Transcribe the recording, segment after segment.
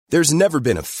There's never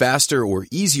been a faster or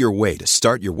easier way to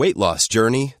start your weight loss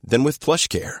journey than with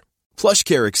PlushCare.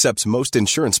 PlushCare accepts most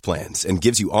insurance plans and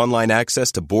gives you online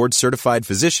access to board-certified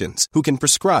physicians who can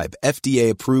prescribe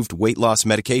FDA-approved weight loss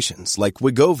medications like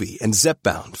Wegovy and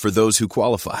Zepbound for those who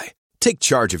qualify. Take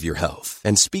charge of your health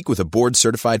and speak with a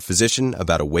board-certified physician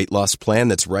about a weight loss plan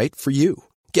that's right for you.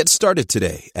 Get started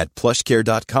today at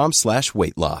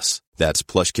plushcare.com/weight loss. That's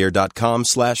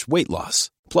plushcare.com/weight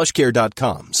loss.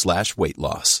 plushcare.com/weight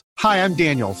loss. Hi, I'm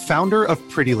Daniel, founder of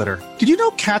Pretty Litter. Did you know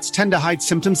cats tend to hide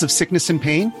symptoms of sickness and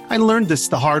pain? I learned this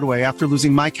the hard way after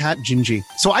losing my cat, Gingy.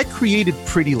 So I created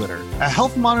Pretty Litter, a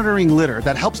health monitoring litter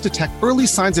that helps detect early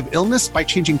signs of illness by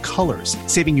changing colors,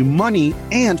 saving you money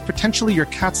and potentially your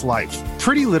cat's life.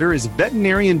 Pretty Litter is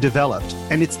veterinarian developed,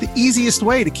 and it's the easiest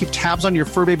way to keep tabs on your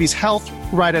fur baby's health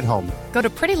right at home. Go to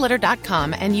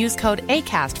prettylitter.com and use code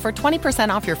ACAST for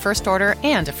 20% off your first order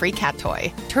and a free cat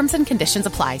toy. Terms and conditions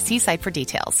apply. See site for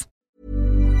details.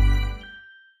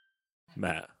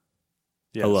 Matt.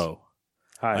 Yes. Hello.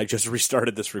 Hi. I just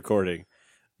restarted this recording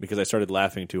because I started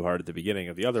laughing too hard at the beginning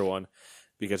of the other one,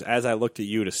 because as I looked at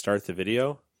you to start the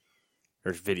video,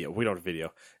 to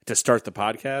start the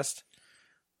podcast,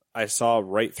 I saw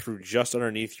right through just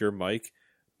underneath your mic,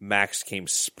 Max came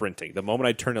sprinting. The moment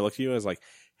I turned and looked at you, I was like,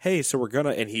 hey, so we're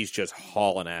gonna, and he's just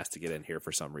hauling ass to get in here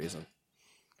for some reason.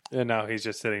 And now he's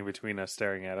just sitting between us,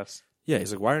 staring at us. Yeah,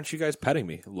 he's like, why aren't you guys petting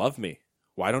me? Love me.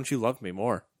 Why don't you love me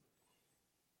more?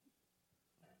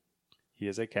 He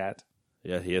is a cat.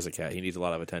 Yeah, he is a cat. He needs a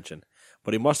lot of attention.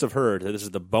 But he must have heard that this is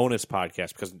the bonus podcast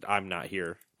because I'm not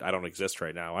here. I don't exist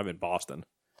right now. I'm in Boston.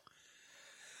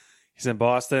 He's in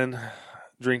Boston,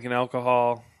 drinking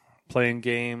alcohol, playing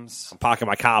games. I'm parking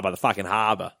my car by the fucking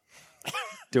harbor.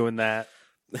 Doing that.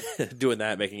 Doing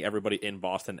that, making everybody in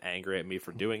Boston angry at me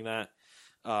for doing that.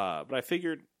 But I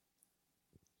figured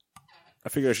I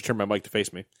should turn my mic to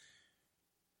face me.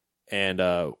 And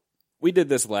we did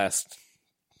this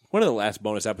one of the last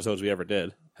bonus episodes we ever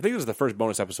did. I think it was the first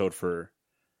bonus episode for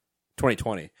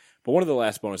 2020. But one of the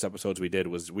last bonus episodes we did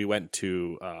was we went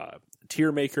to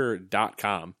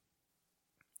tiermaker.com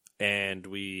and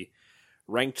we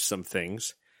ranked some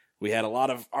things. We had a lot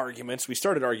of arguments. We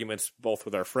started arguments both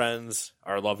with our friends,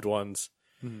 our loved ones.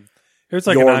 Mm-hmm. It was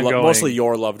like an ongoing... mostly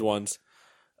your loved ones,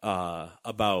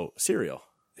 about cereal.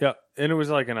 Yeah, and it was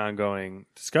like an ongoing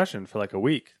discussion for like a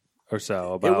week or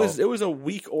so about... It was a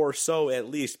week or so at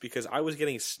least, because I was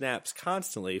getting snaps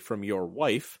constantly from your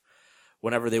wife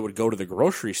whenever they would go to the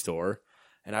grocery store,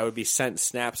 and I would be sent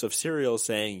snaps of cereal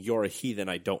saying, "You're a heathen,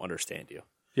 I don't understand you."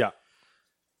 Yeah.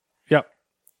 Yep.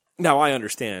 Now, I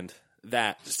understand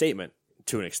that statement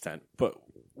to an extent, but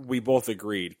we both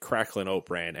agreed Cracklin' Oat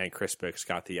Bran and Crispix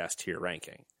got the S tier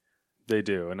ranking. They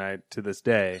do, and I, to this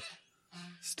day,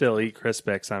 still eat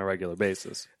Crispix on a regular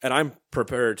basis. And I'm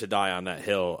prepared to die on that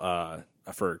hill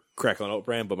for Cracklin' Oat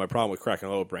Bran, but my problem with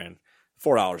Cracklin' Oat Bran,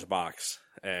 $4 a box,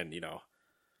 and,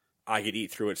 I could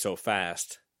eat through it so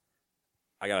fast,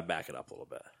 I got to back it up a little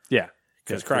bit. Yeah.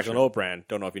 Because Cracklin' Oat Bran,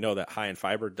 don't know if you know that, high in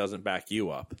fiber doesn't back you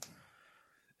up.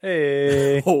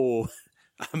 Hey. Oh,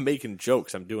 I'm making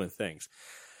jokes. I'm doing things.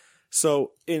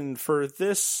 So for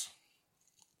this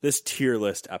tier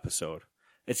list episode,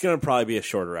 it's going to probably be a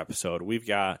shorter episode. We've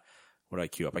got, what did I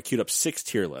queue up? I queued up 6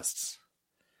 tier lists.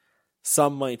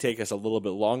 Some might take us a little bit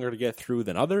longer to get through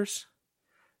than others.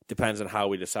 Depends on how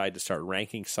we decide to start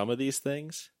ranking some of these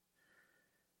things.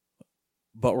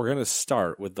 But we're going to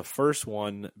start with the first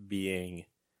one being,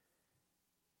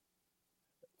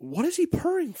 what is he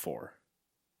purring for?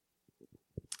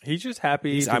 He's just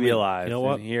happy to be alive. You know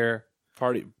what? And here,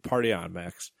 party on,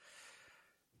 Max.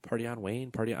 Party on, Wayne.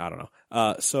 Party on. I don't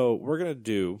know. So we're gonna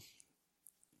do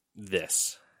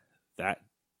this. That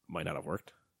might not have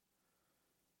worked.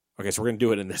 Okay, so we're gonna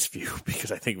do it in this view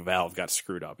because I think Valve got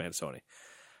screwed up and Sony.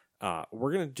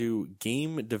 We're gonna do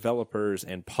game developers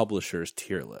and publishers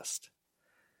tier list.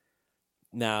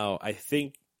 Now, I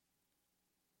think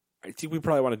we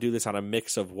probably want to do this on a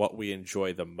mix of what we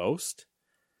enjoy the most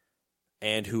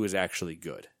and who is actually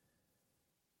good.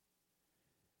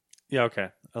 Yeah, okay.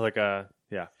 Like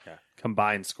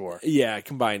combined score. Yeah,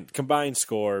 combined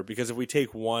score, because if we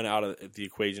take one out of the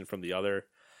equation from the other,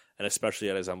 and especially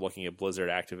as I'm looking at Blizzard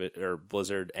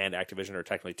and Activision are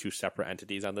technically two separate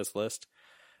entities on this list.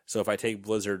 So if I take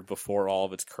Blizzard before all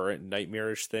of its current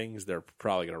nightmarish things, they're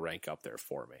probably going to rank up there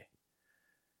for me.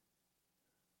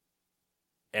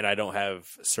 And I don't have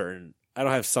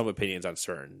some opinions on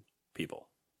certain people.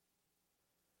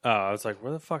 Oh, I was like,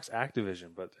 where the fuck's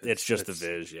Activision? But it's just the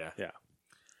Viz, yeah. Yeah.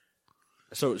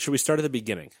 So should we start at the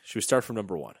beginning? Should we start from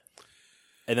number 1?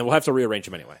 And then we'll have to rearrange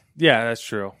them anyway. Yeah, that's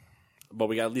true. But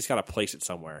we at least got to place it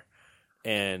somewhere.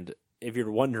 And if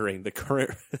you're wondering, the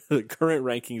current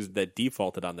rankings that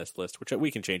defaulted on this list, which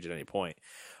we can change at any point,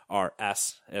 are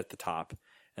S at the top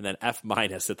and then F-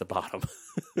 at the bottom.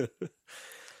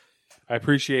 I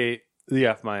appreciate the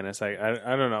F-. I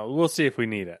don't know. We'll see if we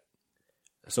need it.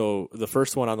 So the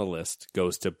first one on the list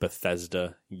goes to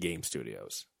Bethesda Game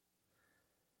Studios.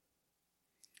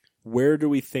 Where do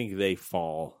we think they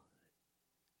fall?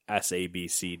 S, A, B,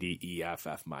 C, D, E, F,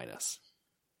 F-.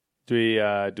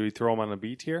 Do we throw them on the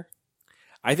B tier?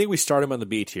 I think we start them on the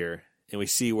B tier and we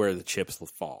see where the chips will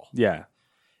fall. Yeah,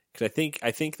 because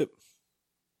I think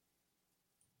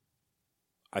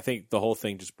the whole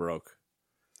thing just broke.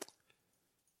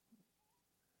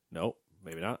 No,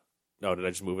 maybe not. No, did I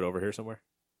just move it over here somewhere?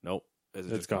 Nope. Is it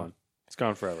it's just gone. It's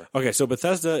gone forever. Okay, so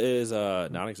Bethesda is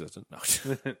non-existent. No.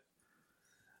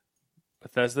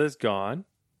 Bethesda's gone.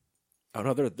 Oh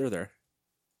no, they're there.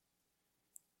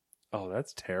 Oh,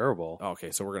 that's terrible.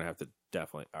 Okay, so we're gonna have to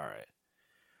definitely. All right.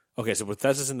 Okay, so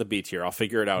Bethesda's in the B tier. I'll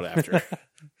figure it out after.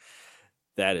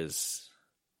 That is.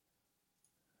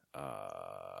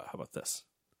 How about this?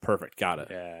 Perfect. Got it.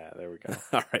 Yeah, there we go.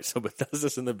 All right, so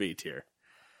Bethesda's in the B tier.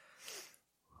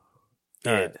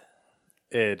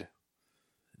 Id,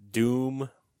 Doom,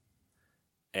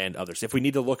 and others. If we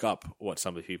need to look up what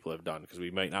some of the people have done, because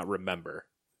we might not remember,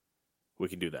 we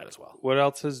can do that as well. What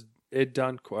else has Id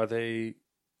done? Are they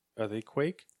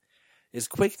Quake? Is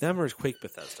Quake them or is Quake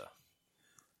Bethesda?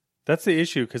 That's the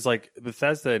issue, because like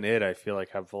Bethesda and Id, I feel like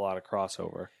have a lot of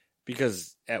crossover.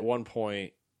 Because at one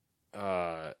point,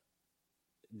 isn't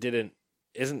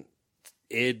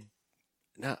Id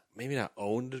maybe not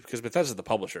owned, because Bethesda's the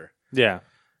publisher. Yeah.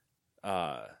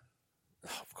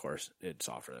 Of course, id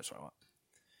Software. That's what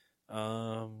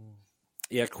I want.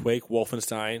 Yeah, Quake,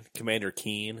 Wolfenstein, Commander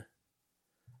Keen,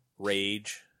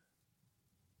 Rage.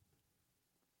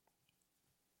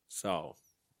 So,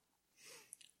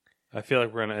 I feel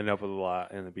like we're gonna end up with a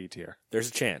lot in the B tier. there's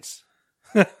a chance.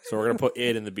 So we're gonna put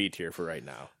id in the B tier for right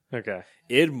now. Okay.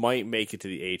 Id might make it to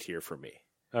the A tier for me.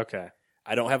 Okay.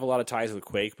 I don't have a lot of ties with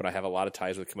Quake, but I have a lot of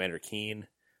ties with Commander Keen,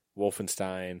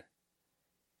 Wolfenstein,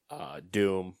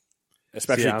 Doom,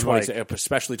 especially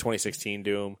especially 2016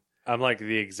 Doom. I'm like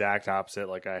the exact opposite.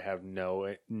 Like I have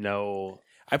no.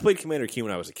 I played Commander Keen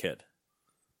when I was a kid.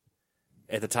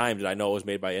 At the time, did I know it was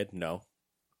made by id? No.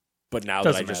 But now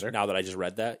that I just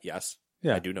read that, yes,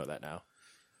 Yeah. I do know that now.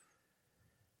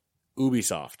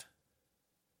 Ubisoft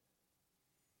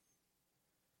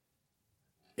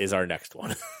is our next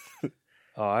one.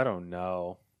 Oh, I don't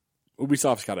know.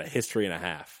 Ubisoft's got a history and a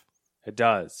half. It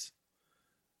does.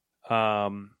 Yeah,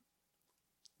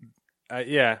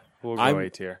 we'll go A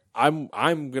tier. I'm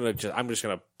just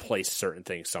gonna place certain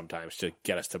things sometimes to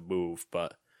get us to move,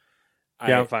 but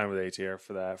I'm fine with A tier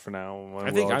for that for now.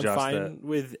 I think I'm fine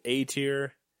with A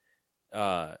tier,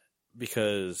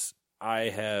 because I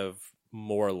have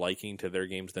more liking to their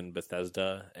games than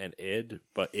Bethesda and id,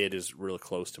 but id is really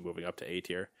close to moving up to A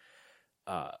tier.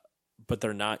 But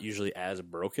they're not usually as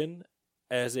broken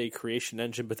as a creation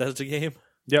engine Bethesda game.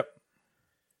 Yep.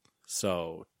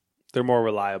 So they're more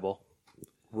reliable.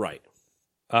 Right.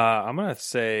 I'm going to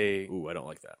say... Ooh, I don't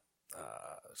like that.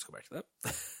 Let's go back to that.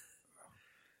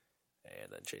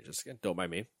 And then change this again. Don't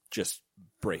mind me. Just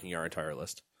breaking our entire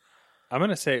list. I'm going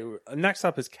to say next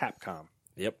up is Capcom.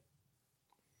 Yep.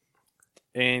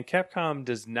 And Capcom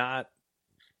does not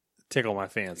tickle my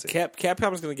fancy.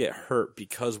 Capcom is going to get hurt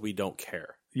because we don't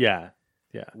care. Yeah.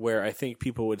 Yeah. Where I think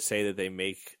people would say that they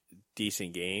make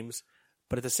decent games,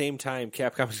 but at the same time,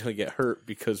 Capcom is going to get hurt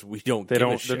because we don't. They're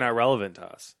not relevant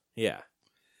to us. Yeah.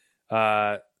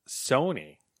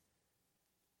 Sony,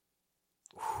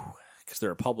 because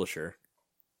they're a publisher.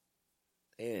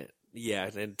 And yeah,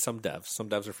 and some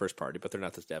devs are first party, but they're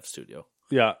not the dev studio.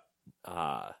 Yeah.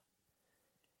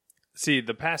 See,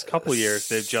 the past couple years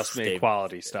they've just made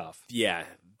quality stuff. Yeah.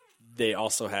 They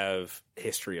also have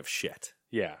history of shit.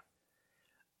 Yeah.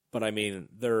 But I mean,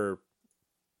 do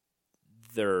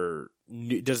their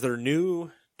new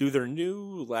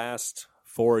last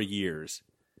 4 years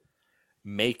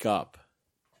make up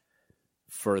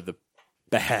for the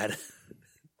bad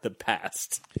the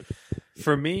past?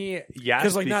 For me,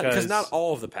 yes, because not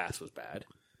all of the past was bad.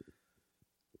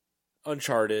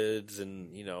 Uncharted's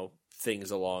and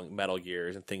things along Metal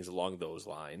Gears and things along those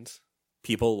lines,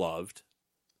 people loved.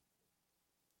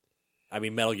 I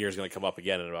mean, Metal Gear is going to come up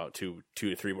again in about two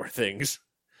to three more things.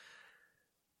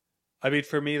 I mean,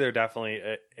 for me, they're definitely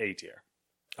A tier.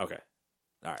 Okay,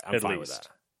 all right, I'm fine with that.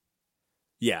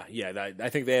 Yeah. I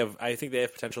think they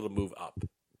have potential to move up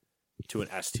to an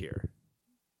S tier,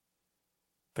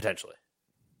 potentially.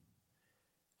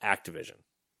 Activision.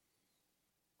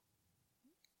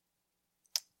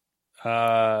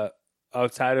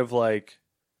 Outside of like,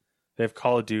 they have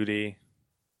Call of Duty.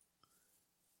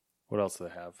 What else do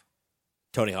they have?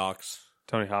 Tony Hawk's.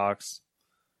 Tony Hawk's,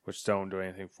 which don't do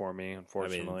anything for me, I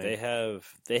unfortunately. mean,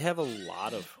 they have a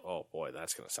lot of. Oh boy,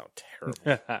 that's going to sound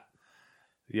terrible.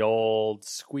 The old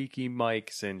squeaky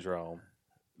mic syndrome.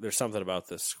 There's something about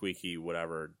the squeaky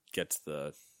whatever gets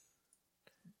the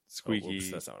Squeaky. Oh,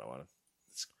 oops, that's not what I wanted.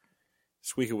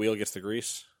 Squeaky wheel gets the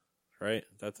grease, right?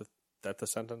 That the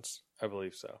sentence? I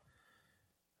believe so.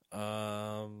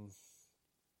 Oh,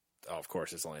 of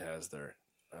course, this only has their.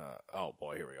 Oh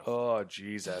boy, here we go. Oh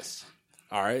Jesus!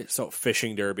 All right, so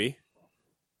fishing derby.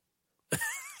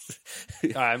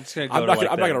 I'm just gonna go. I'm not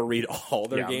to gonna read all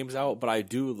their games out, but I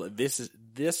do. This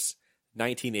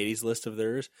 1980s list of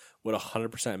theirs would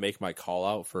 100% make my call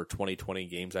out for 2020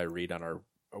 games I read on our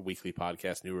weekly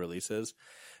podcast, new releases.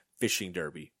 Fishing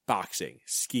derby, boxing,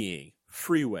 skiing,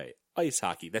 freeway, ice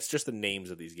hockey. That's just the names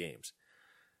of these games.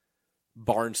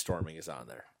 Barnstorming is on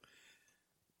there.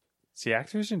 See,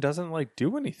 Activision doesn't like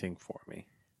do anything for me.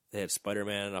 They had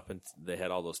Spider-Man they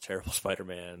had all those terrible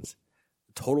Spider-Mans.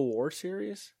 Total War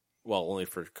series? Well, only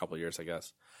for a couple of years, I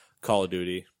guess. Call of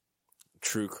Duty,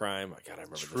 True Crime. God, I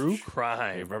remember True this. Crime.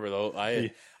 I remember those.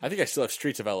 I think I still have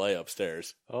Streets of LA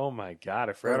upstairs. Oh my God,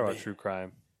 I forgot about True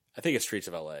Crime. I think it's Streets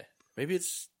of LA. Maybe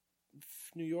it's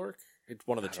New York. It's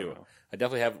one of the two. Know. I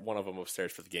definitely have one of them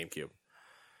upstairs for the GameCube.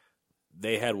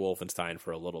 They had Wolfenstein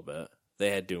for a little bit.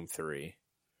 They had Doom 3.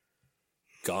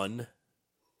 Gun.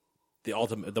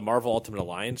 The Marvel Ultimate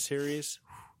Alliance series.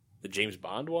 The James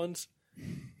Bond ones.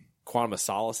 Quantum of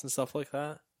Solace and stuff like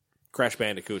that. Crash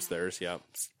Bandicoot's theirs, yeah.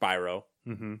 Spyro.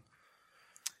 Mm-hmm.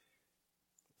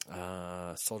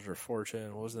 Soldier of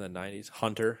Fortune. What was it in the 90s?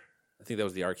 Hunter. I think that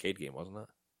was the arcade game, wasn't it?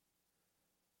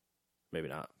 Maybe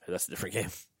not. That's a different game.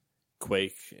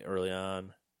 Quake early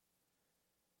on.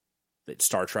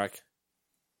 Star Trek.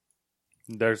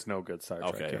 There's no good Star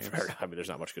Trek games. Fair. I mean, there's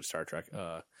not much good Star Trek.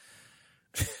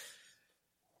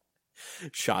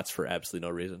 Shots for absolutely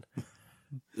no reason.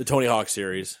 The Tony Hawk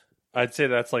series. I'd say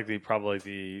that's like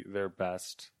probably their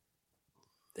best.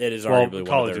 It is arguably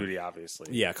Call one of their, Duty, obviously.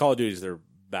 Yeah, Call of Duty is their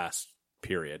best.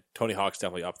 Period. Tony Hawk's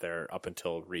definitely up there up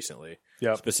until recently.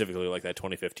 Yep. Specifically, like that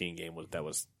 2015 game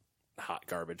was hot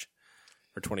garbage,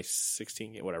 or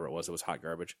 2016 game, whatever it was hot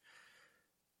garbage.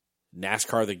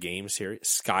 NASCAR the game series,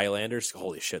 Skylanders.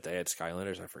 Holy shit, they had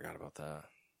Skylanders. I forgot about that.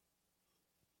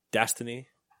 Destiny,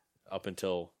 up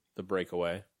until the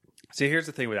breakaway. See, here's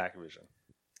the thing with Activision.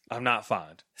 I'm not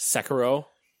fond. Sekiro.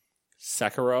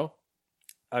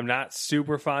 I'm not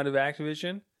super fond of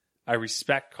Activision. I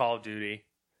respect Call of Duty.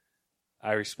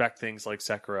 I respect things like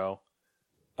Sekiro.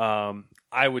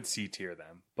 I would C-tier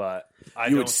them, but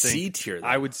I would C-tier them?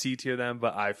 I would C-tier them,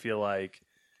 but I feel like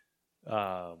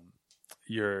I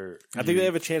think they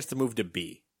have a chance to move to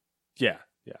B. Yeah,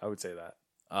 I would say that.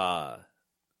 I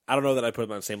don't know that I put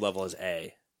them on the same level as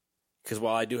A, because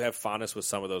while I do have fondness with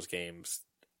some of those games,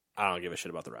 I don't give a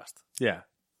shit about the rest. Yeah.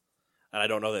 And I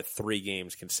don't know that 3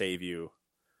 games can save you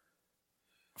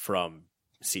from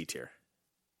C tier.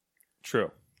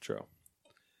 True.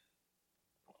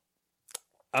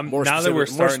 More now that we're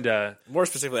starting to more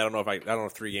specifically, I don't know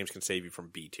if 3 games can save you from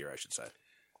B tier. I should say,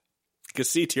 because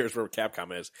C tier is where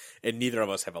Capcom is, and neither of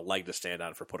us have a leg to stand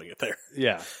on for putting it there.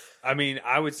 Yeah, I mean,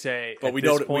 I would say, but we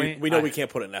know we can't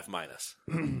put it in F minus.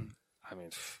 I mean,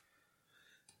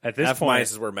 at this F point,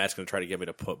 minus is where Matt's going to try to get me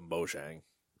to put Mojang.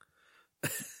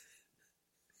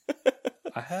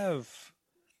 I have.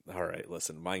 All right,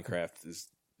 listen, Minecraft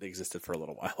existed for a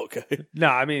little while. Okay. No,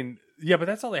 I mean, yeah, but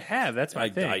that's all they have. That's my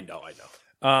thing. I know.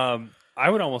 I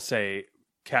would almost say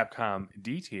Capcom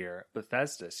D tier,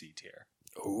 Bethesda C tier.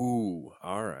 Ooh,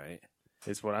 all right.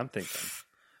 Is what I'm thinking.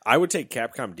 I would take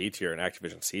Capcom D tier and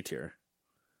Activision C tier.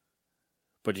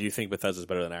 But do you think Bethesda's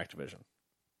better than Activision?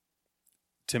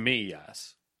 To me,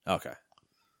 yes. Okay.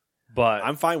 But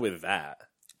I'm fine with that.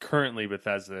 Currently,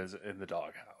 Bethesda is in the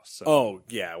doghouse. So. Oh,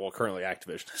 yeah. Well, currently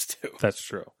Activision is too. That's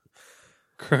true.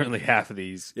 Currently, half of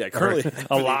these. Yeah, currently.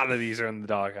 A lot of these are in the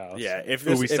doghouse. Yeah. If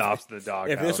Ubisoft's in the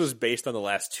doghouse. If this was based on the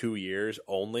last 2 years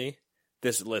only,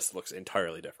 this list looks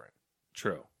entirely different.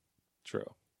 True.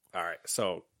 All right.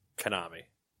 So, Konami.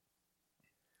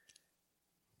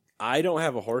 I don't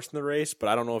have a horse in the race, but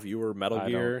I don't know if you were Metal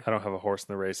Gear. I don't have a horse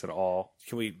in the race at all.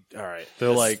 Can we? All right. They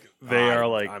are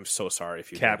like. I'm so sorry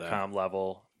if you Capcom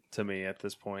level to me at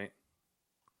this point.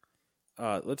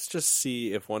 Let's just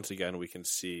see if once again we can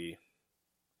see.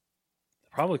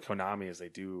 Probably Konami, as they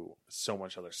do so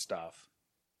much other stuff.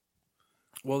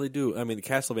 Well, they do. I mean, the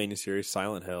Castlevania series,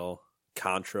 Silent Hill,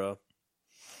 Contra,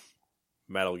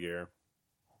 Metal Gear.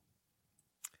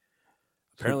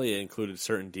 Apparently, it included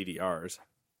certain DDRs.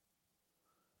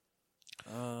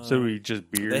 So we just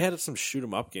beer. They had some shoot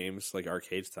 'em up games, like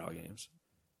arcade style games.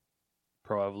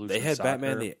 Pro Evolution. They had Soccer.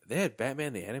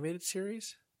 Batman the animated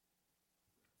series.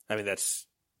 I mean, that's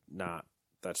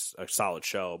a solid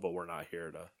show, but we're not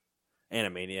here to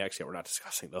Animaniacs yet. We're not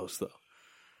discussing those though.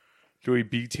 Do we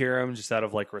B tier them just out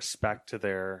of like respect to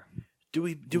their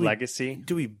legacy?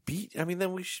 Do we beat? I mean,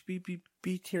 then we should be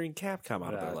tiering Capcom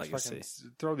out of their legacy.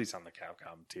 Throw these on the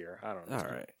Capcom tier. I don't know. All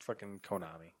right. Fucking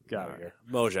Konami. Get out of here.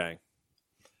 Mojang.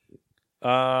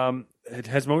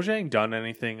 Has Mojang done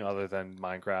anything other than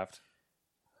Minecraft?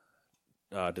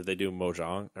 Did they do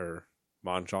Mojang or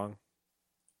Mahjong?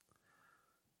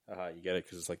 You get it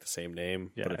because it's like the same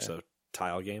name, but it's a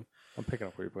tile game. I'm picking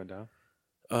up what you're putting down.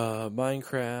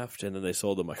 Minecraft, and then they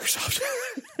sold to Microsoft.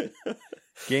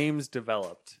 Games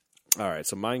developed. All right,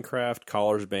 so Minecraft,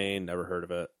 Caller's Bane, never heard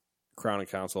of it. Crown and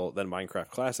Council, then Minecraft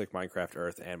Classic, Minecraft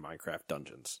Earth, and Minecraft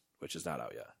Dungeons, which is not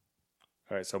out yet.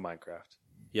 All right, so Minecraft.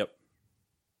 Yep.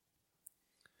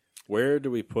 Where do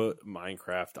we put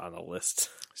Minecraft on the list?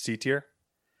 C tier?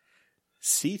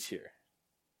 C tier.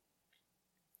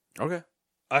 Okay.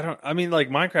 I mean, like,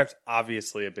 Minecraft's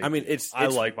obviously a big deal. I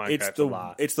like Minecraft a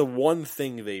lot. It's the one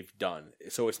thing they've done.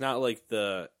 So it's not like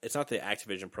it's not the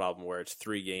Activision problem where it's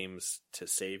 3 games to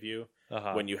save you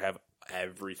when you have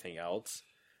everything else.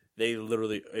 They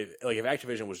literally, like, if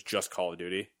Activision was just Call of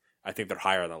Duty, I think they're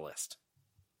higher on the list.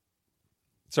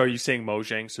 So are you saying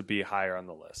Mojang should be higher on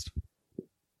the list?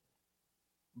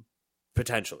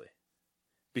 Potentially.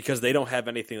 Because they don't have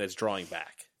anything that's drawing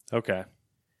back. Okay.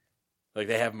 Like,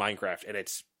 they have Minecraft, and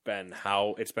it's been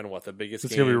what, the biggest game?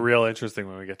 It's going to be real interesting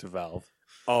when we get to Valve.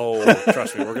 Oh,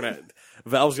 trust me,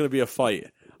 Valve's going to be a fight.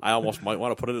 I almost might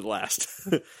want to put it at last.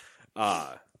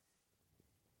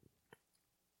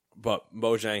 But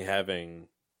Mojang having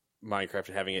Minecraft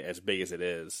and having it as big as it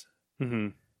is,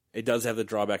 it does have the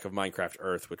drawback of Minecraft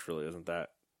Earth, which really isn't that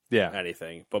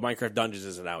anything. But Minecraft Dungeons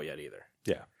isn't out yet either.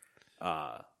 Yeah.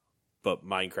 But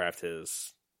Minecraft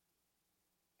is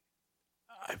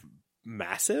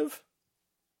massive.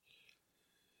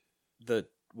 The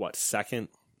second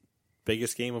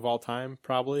biggest game of all time,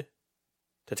 probably,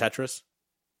 to Tetris.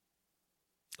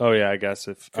 Oh yeah, I guess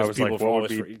if I was like, what would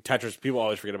be Tetris? People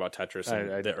always forget about Tetris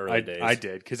in the early days. I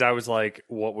did because I was like,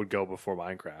 what would go before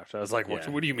Minecraft? I was like,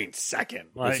 what do you mean second?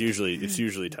 Like, it's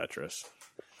usually Tetris.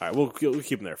 All right, we'll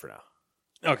keep them there for now.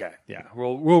 Okay, yeah,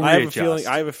 we'll readjust.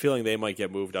 I have a feeling they might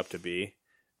get moved up to B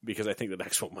because I think the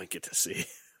next one might get to C.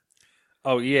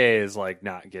 Oh, EA is like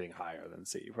not getting higher than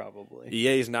C, probably.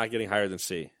 EA is not getting higher than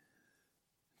C.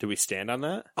 Do we stand on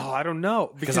that? Oh, I don't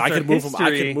know because I could move them. I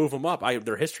could move them up.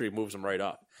 Their history moves them right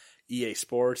up. EA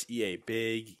Sports, EA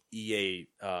Big, EA,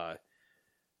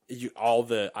 all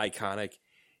the iconic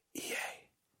EA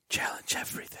challenge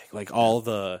everything, like all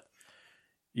the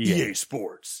EA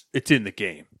Sports. It's in the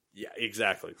game. Yeah,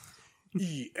 exactly.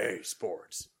 EA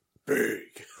Sports,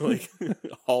 big, like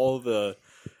all the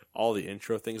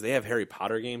intro things. They have Harry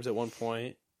Potter games at one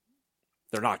point.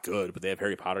 They're not good, but they have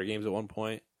Harry Potter games at one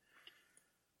point.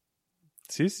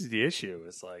 See, this is the issue.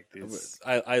 It's like these.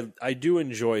 I do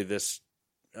enjoy this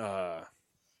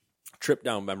trip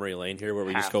down memory lane here, where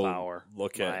we just go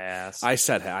look at. Ass. I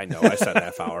said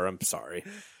half hour. I'm sorry,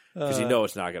 because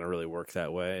it's not going to really work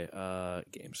that way.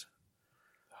 Games.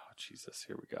 Oh Jesus!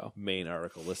 Here we go. Main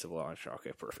article list of launch.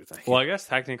 Okay, perfect. Thank you. Well, I guess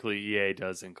technically EA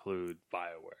does include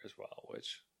BioWare as well,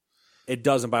 which it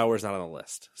does, and BioWare's not on the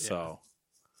list. So,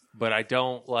 but I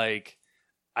don't like.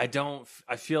 I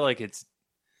feel like it's.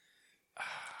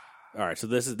 All right, so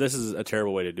this is a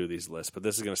terrible way to do these lists, but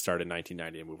this is going to start in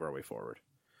 1990 and move our way forward.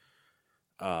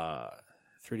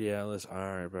 3D Atlas, all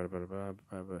right, blah, blah, blah,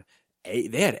 blah, blah.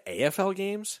 They had AFL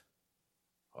games?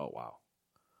 Oh,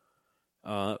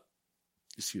 wow.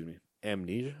 Excuse me.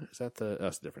 Amnesia? Is that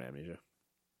that's a different Amnesia.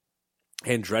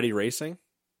 Andretti Racing?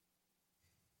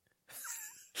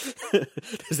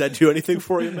 Does that do anything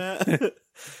for you, Matt?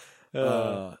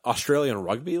 Australian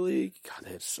Rugby League.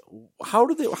 God, how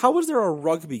was there a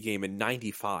rugby game in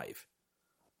 '95?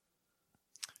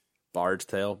 Bard's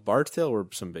Tale were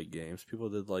some big games. People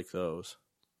did like those.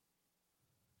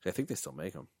 I think they still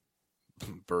make them.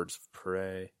 Birds of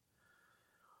Prey.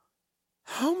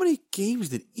 How many games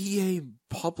did EA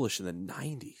publish in the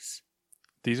 '90s?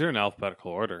 These are in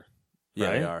alphabetical order. Yeah,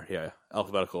 right? they are. Yeah,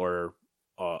 alphabetical order,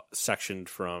 sectioned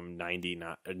from 90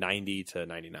 to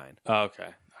 99. Oh, okay.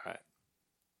 All right.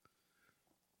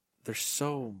 There's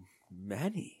so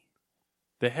many.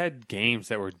 They had games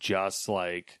that were just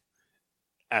like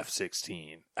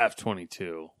F-16,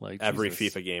 F-22, like every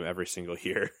Jesus. FIFA game every single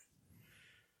year.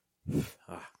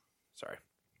 Sorry.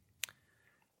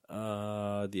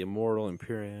 The Immortal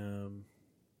Imperium.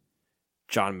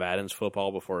 John Madden's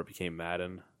football before it became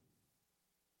Madden.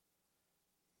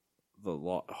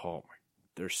 Oh my,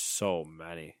 there's so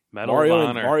many. Medal of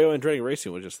Honor. Mario and Dragon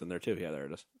Racing was just in there too. Yeah, there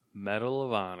it is. Medal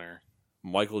of Honor.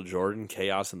 Michael Jordan,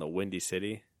 Chaos in the Windy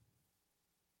City.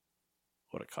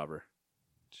 What a cover.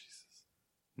 Jesus.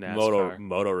 NASCAR.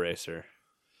 Moto Racer.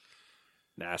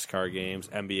 NASCAR games,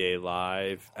 NBA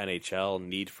Live, NHL,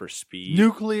 Need for Speed.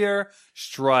 Nuclear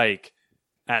Strike.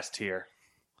 S tier.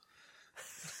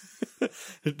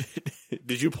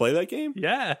 Did you play that game?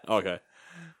 Yeah. Okay.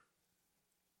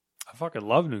 I fucking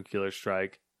love Nuclear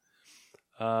Strike.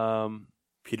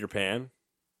 Peter Pan.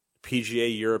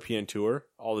 PGA European Tour.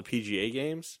 All the PGA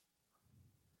games.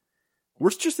 We're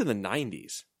just in the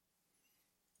 90s.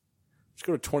 Let's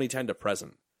go to 2010 to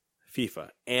present. FIFA.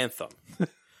 Anthem.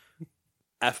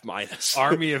 F-.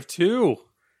 Army of Two.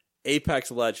 Apex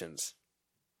Legends.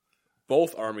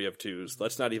 Both Army of Twos.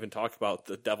 Let's not even talk about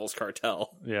the Devil's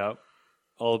Cartel. Yeah.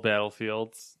 Old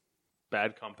Battlefields.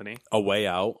 Bad Company. A Way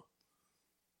Out.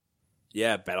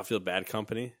 Yeah, Battlefield Bad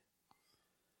Company.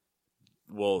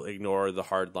 We'll ignore the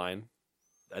Hardline.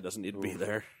 That doesn't need to be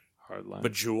there. Hardline.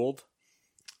 Bejeweled.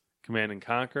 Command and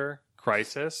Conquer.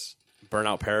 Crisis.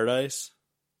 Burnout Paradise.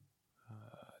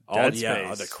 Dead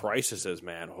yeah, Space. the Crises,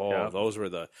 man. Oh, Yeah. those were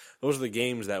the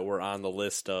games that were on the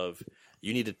list of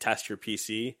you need to test your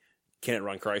PC. Can it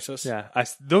run Crisis? Yeah.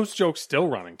 Those jokes still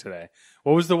running today.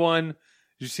 What was the one? Did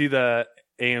you see the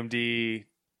AMD,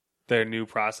 their new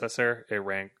processor? It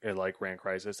ran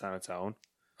Crisis on its own.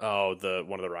 Oh,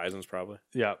 one of the Ryzen's probably.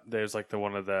 Yeah. There's like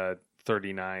one of the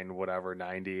 39 whatever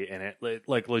 90, and it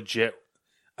like legit.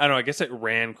 I don't know. I guess it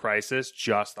ran Crisis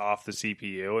just off the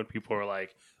CPU, and people were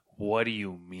like, "What do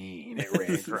you mean it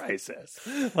ran Crisis?"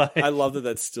 Like, I love that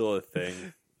that's still a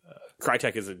thing.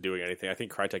 Crytek isn't doing anything. I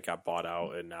think Crytek got bought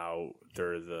out, and now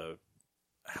they're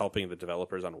helping the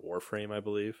developers on Warframe, I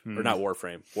believe, or not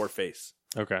Warframe, Warface.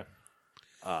 okay.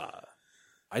 I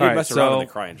did mess around in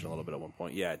the CryEngine a little bit at one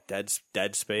point. Yeah, Dead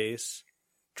Space,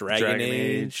 Dragon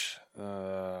Age,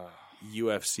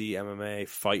 UFC, MMA,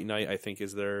 Fight Night, I think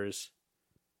is theirs.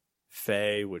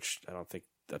 Faye, which I don't think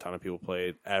a ton of people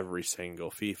played. Every single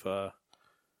FIFA.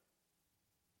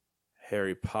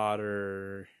 Harry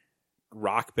Potter.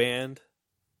 Rock Band,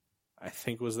 I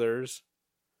think was theirs.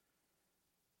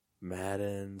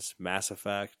 Madden's, Mass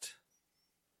Effect,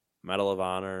 Medal of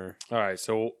Honor. All right,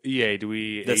 so EA, do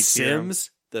we The 8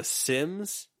 Sims? The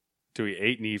Sims? Do we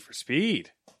 8 Need for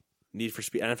Speed? Need for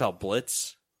Speed, NFL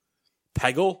Blitz,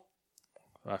 Peggle,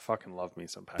 I fucking love me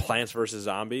some Peggle. Plants vs.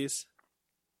 Zombies,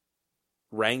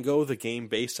 Rango, the game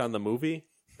based on the movie.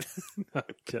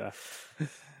 Yeah.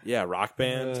 Yeah, Rock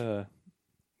Band.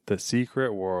 The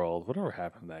Secret World. Whatever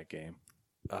happened to that game?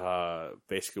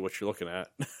 Basically what you're looking at.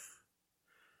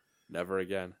 Never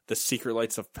again. The Secret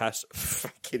Lights of Past.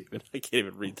 I can't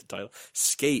even read the title.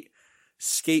 Skate.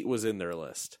 Skate was in their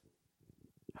list.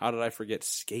 How did I forget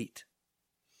Skate?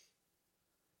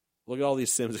 Look at all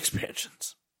these Sims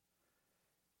expansions.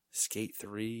 Skate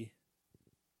 3.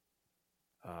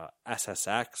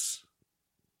 SSX.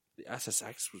 The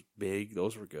SSX was big.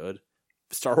 Those were good.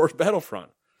 Star Wars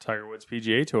Battlefront. Tiger Woods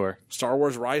PGA Tour. Star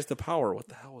Wars Rise to Power. What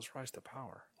the hell was Rise to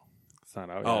Power? It's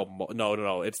not out Oh, no.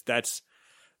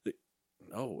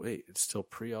 Oh, wait. It's still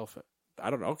pre-alpha. I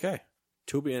don't know. Okay.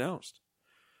 To be announced.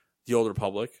 The Old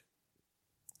Republic.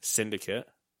 Syndicate.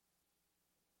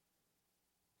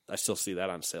 I still see that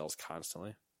on sales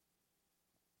constantly.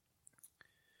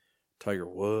 Tiger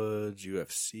Woods,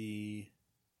 UFC.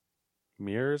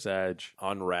 Mirror's Edge.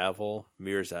 Unravel.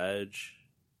 Mirror's Edge.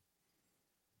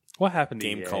 What happened to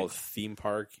Game EA? called Theme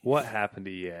Park. What happened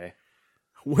to EA?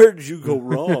 Where did you go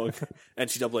wrong?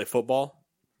 NCAA football.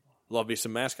 Love me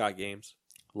some mascot games.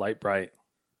 Light Bright.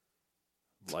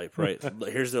 Light Bright.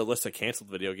 Here's their list of canceled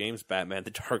video games. Batman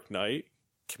the Dark Knight.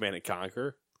 Command and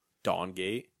Conquer. Dawn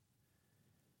Gate.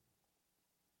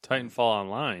 Titanfall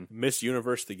Online. Miss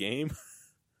Universe the game.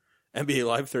 NBA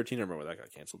Live 13. I remember when that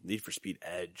got canceled. Need for Speed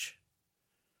Edge.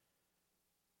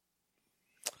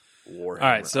 Warhammer. All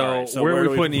right, so where are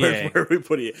we putting EA? Where are we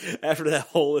putting it? After that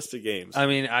whole list of games. I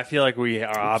mean, I feel like we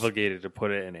are obligated to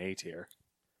put it in A tier.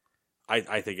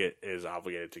 I think it is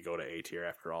obligated to go to A tier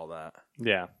after all that.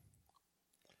 Yeah.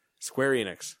 Square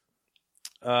Enix.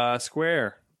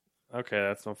 Square.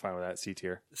 Okay, I'm fine with that. C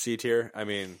tier. C tier. I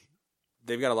mean,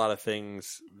 they've got a lot of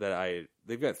things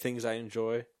they've got things I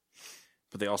enjoy,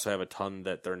 but they also have a ton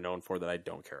that they're known for that I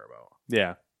don't care about.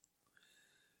 Yeah.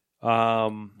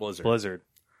 Blizzard.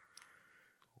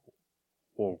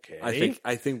 Okay.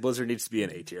 I think Blizzard needs to be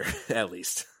an A tier at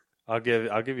least. I'll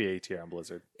give you A tier on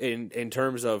Blizzard. In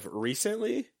terms of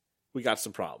recently, we got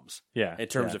some problems. Yeah. In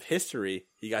terms of history,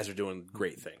 you guys are doing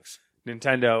great things.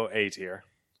 Nintendo A tier.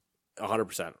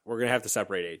 100%. We're going to have to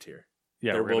separate A tier.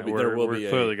 Yeah, There will be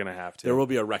clearly going to have to. There will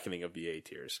be a reckoning of the A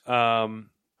tiers.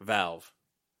 Valve.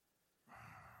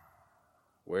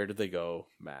 Where did they go,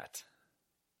 Matt?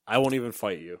 I won't even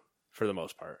fight you for the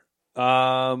most part.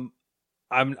 I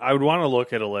would want to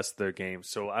look at a list of their games.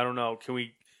 So I don't know. Can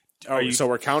we? So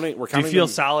we're counting. Do you feel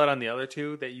solid on the other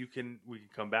two that we can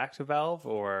come back to Valve,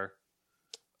 or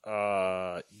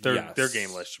their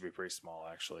game list should be pretty small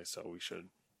actually. So we should.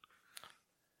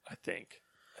 I think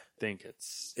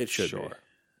it should be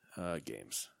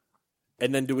games.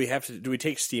 And then do we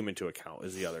take Steam into account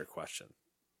is the other question.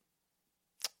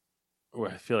 Well,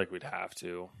 I feel like we'd have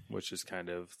to, which is kind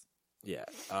of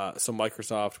so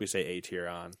Microsoft, we say A tier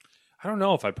on. I don't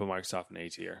know if I put Microsoft in A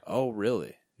tier. Oh,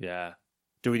 really? Yeah.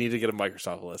 Do we need to get a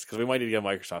Microsoft list? Because we might need to get a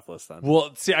Microsoft list then.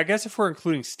 Well, see, I guess if we're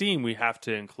including Steam, we have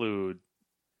to include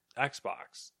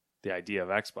Xbox. The idea of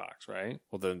Xbox, right?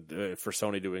 Well, then for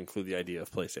Sony to include the idea of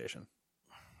PlayStation.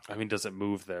 I mean, does it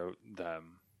move them?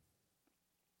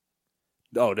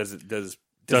 Oh, does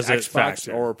Xbox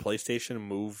factor? or PlayStation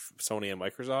move Sony and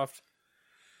Microsoft?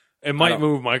 It might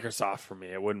move Microsoft for me.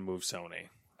 It wouldn't move Sony.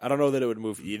 I don't know that it would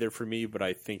move either for me, but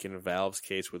I think in Valve's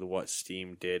case with what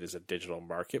Steam did as a digital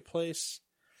marketplace,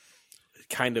 it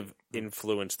kind of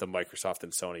influenced the Microsoft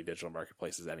and Sony digital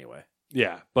marketplaces anyway.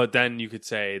 Yeah, but then you could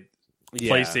say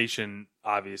PlayStation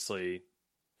obviously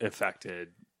affected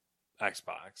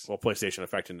Xbox. Well, PlayStation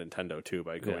affected Nintendo too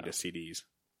by going to CDs.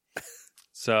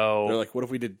 So they're like, what if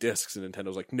we did discs? And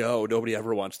Nintendo's like, no, nobody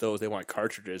ever wants those. They want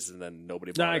cartridges, and then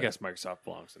nobody bought it. I guess Microsoft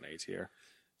belongs in A tier.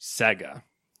 Sega,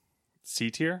 C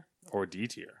tier or D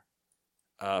tier?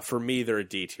 For me, they're a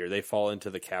D tier. They fall into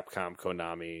the Capcom,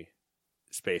 Konami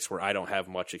space where I don't have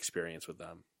much experience with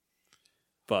them.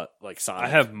 But like Sonic, I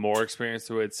have more experience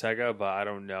with Sega, but I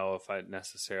don't know if I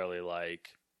necessarily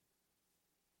like.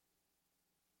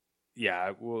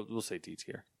 Yeah, we'll say D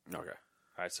tier. Okay.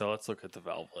 All right, so let's look at the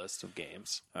Valve list of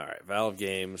games. All right, Valve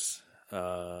games.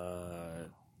 What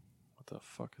the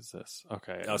fuck is this?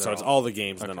 Okay. Oh, so it's all the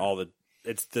games and then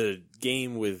it's the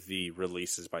game with the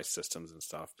releases by systems and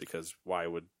stuff, because why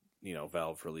would,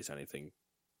 Valve release anything,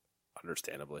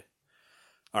 understandably.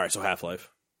 All right, so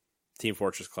Half-Life, Team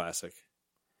Fortress Classic,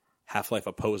 Half-Life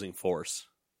Opposing Force.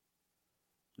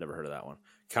 Never heard of that one.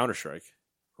 Counter-Strike,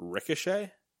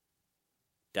 Ricochet,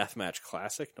 Deathmatch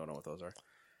Classic. Don't know what those are.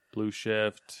 Blue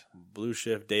Shift,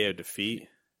 Day of Defeat,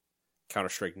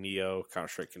 Counter-Strike Neo,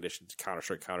 Counter-Strike Conditions,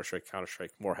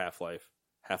 Counter-Strike, more Half-Life,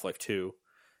 Half-Life 2,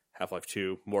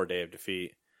 more Day of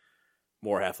Defeat,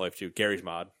 more Half-Life 2, Gary's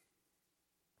Mod,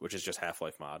 which is just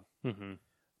Half-Life mod,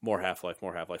 more Half-Life,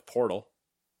 Portal,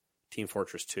 Team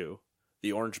Fortress 2,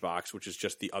 the Orange Box, which is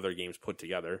just the other games put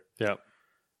together,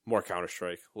 more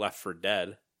Counter-Strike, Left 4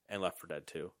 Dead, and Left 4 Dead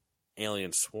 2,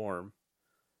 Alien Swarm,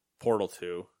 Portal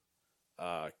 2,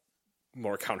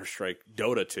 more Counter-Strike,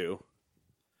 Dota 2,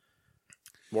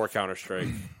 more Counter-Strike,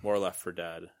 more Left 4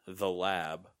 Dead, The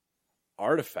Lab,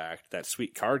 Artifact, that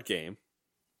sweet card game.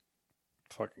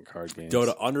 Fucking card games.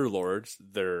 Dota Underlords,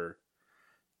 their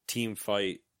team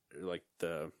fight, I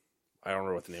don't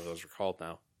remember what the name of those are called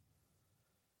now.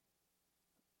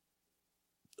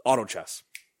 Auto Chess.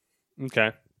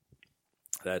 Okay.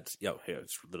 That's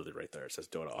it's literally right there. It says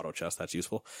Dota Auto Chess. That's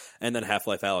useful. And then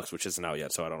Half-Life Alyx, which isn't out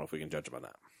yet, so I don't know if we can judge them on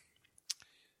that.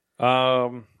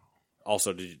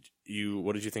 Also, what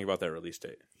did you think about that release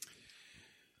date?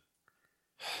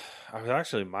 I was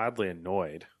actually mildly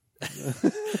annoyed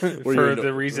for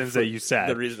the reasons that you said.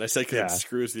 The reason I said because it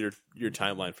screws your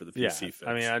timeline for the PC fix.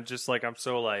 I mean, I'm just like,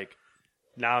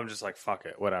 fuck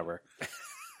it, whatever.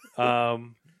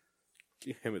 Hand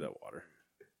me that water.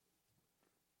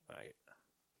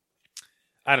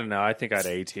 I don't know. I think I'd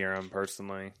A tier him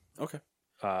personally. Okay.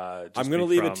 I'm going to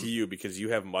leave it to you because you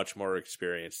have much more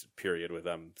experience, period, with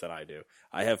them than I do.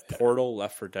 I have Portal,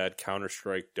 Left 4 Dead,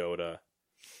 Counter-Strike, Dota.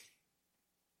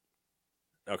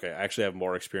 Okay, I actually have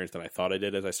more experience than I thought I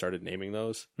did as I started naming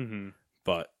those. Mm-hmm.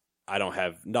 But I don't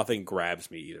have, nothing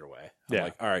grabs me either way. I'm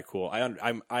like, all right, cool.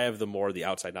 I have the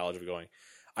outside knowledge of going,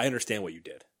 I understand what you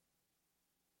did.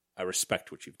 I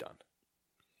respect what you've done.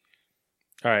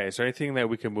 All right, is there anything that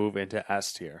we can move into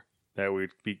S tier that we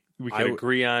can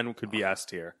agree on could be S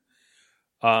tier?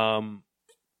 I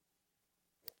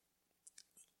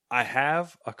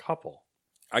have a couple.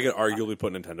 I could arguably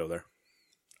put Nintendo there.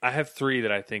 I have 3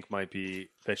 that I think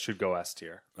that should go S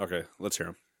tier. Okay, let's hear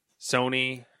them.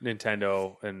 Sony,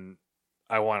 Nintendo, and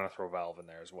I want to throw Valve in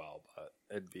there as well, but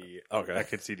it'd be okay. I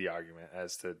could see the argument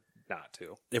as to not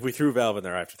to. If we threw Valve in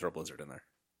there, I have to throw Blizzard in there.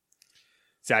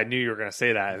 See, I knew you were going to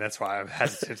say that, and that's why I'm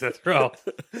hesitant to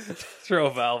throw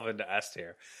Valve into S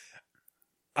tier.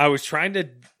 I was trying to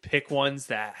pick ones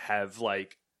that have,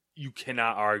 like, you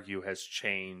cannot argue has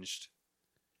changed,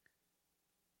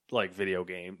 like,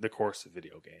 the course of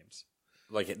video games.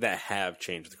 Like, that have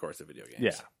changed the course of video games.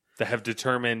 Yeah. That have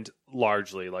determined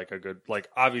largely, like, a good, like,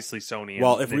 obviously Sony and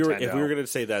Well, if Nintendo. we were going to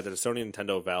say that it's Sony,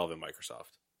 Nintendo, Valve, and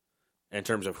Microsoft, in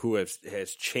terms of who has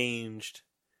changed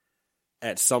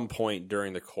at some point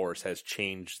during the course, has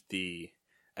changed and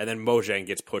then Mojang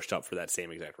gets pushed up for that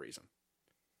same exact reason.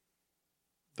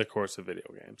 The course of video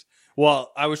games.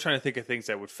 Well, I was trying to think of things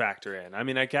that would factor in. I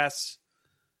mean, I guess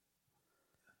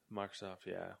Microsoft,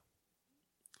 yeah.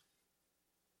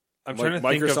 I'm trying to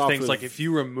think of things like if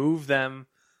you remove them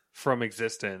from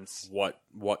existence, what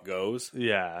goes?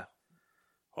 Yeah.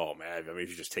 Oh man, I mean, if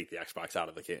you just take the Xbox out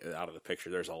of the picture,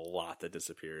 there's a lot that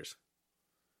disappears.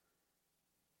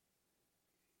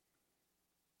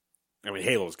 I mean,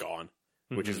 Halo's gone,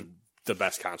 which is the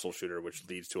best console shooter, which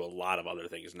leads to a lot of other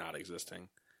things not existing.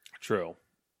 True.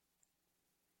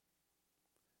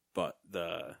 But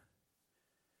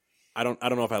I don't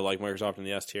know if I like Microsoft in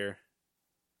the S tier.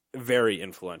 Very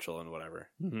influential and whatever.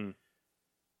 Mm-hmm.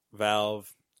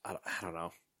 Valve, I don't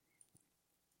know.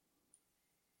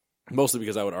 Mostly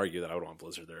because I would argue that I would want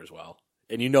Blizzard there as well.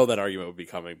 And you know that argument would be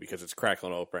coming because it's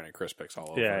Cracklin' Open and Crispix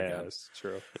all over again. Yeah, that's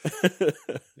true.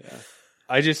 Yeah.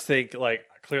 I just think, like,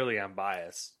 clearly I'm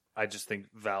biased. I just think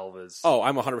Valve is... Oh,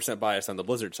 I'm 100% biased on the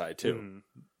Blizzard side, too. Mm-hmm.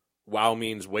 WoW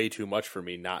means way too much for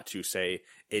me not to say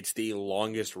it's the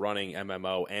longest running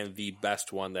MMO and the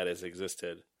best one that has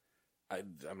existed.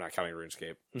 I'm not counting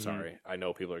RuneScape. Sorry. I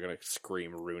know people are going to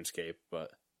scream RuneScape, or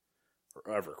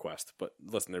EverQuest. But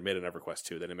listen, they made an EverQuest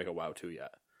 2. They didn't make a WoW 2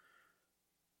 yet.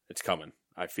 It's coming.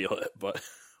 I feel it, but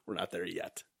we're not there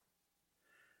yet.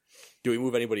 Do we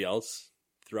move anybody else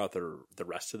throughout the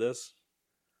rest of this?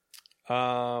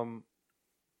 I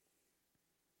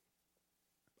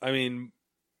mean,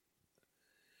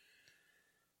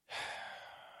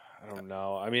 I don't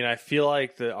know. I mean, I feel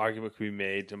like the argument could be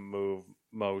made to move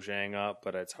Mojang up,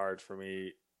 but it's hard for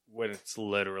me when it's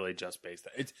literally just based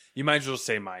on it. You might as well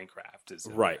say Minecraft is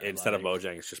right there, instead of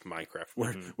Mojang. It's just Minecraft.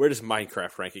 Where does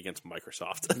Minecraft rank against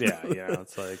Microsoft? yeah,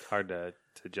 it's like hard to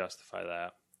justify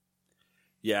that.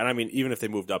 Yeah, and I mean, even if they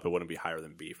moved up, it wouldn't be higher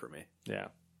than B for me. Yeah.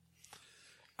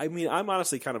 I mean, I'm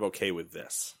honestly kind of okay with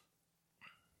this.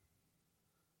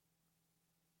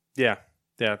 Yeah,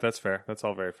 that's fair. That's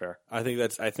all very fair. I think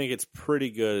it's pretty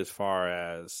good as far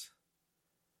as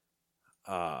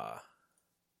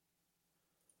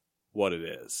what it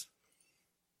is.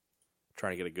 I'm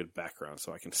trying to get a good background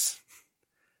so I can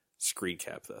screen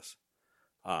cap this,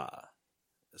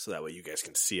 so that way you guys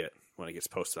can see it when it gets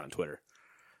posted on Twitter.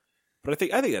 But I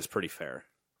think that's pretty fair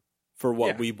for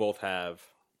what we both have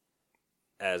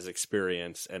as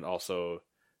experience, and also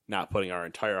not putting our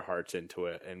entire hearts into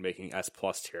it and making S+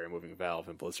 tier and moving Valve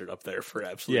and Blizzard up there for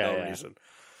absolutely no reason.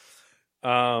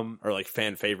 Or like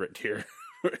fan favorite tier.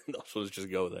 Those ones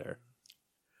just go there.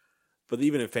 But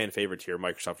even in fan favorite tier,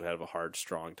 Microsoft would have a hard,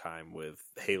 strong time with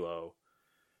Halo.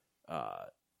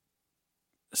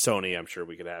 Sony, I'm sure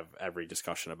we could have every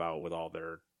discussion about with all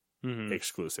their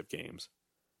exclusive games.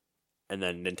 And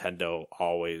then Nintendo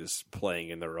always playing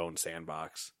in their own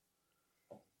sandbox.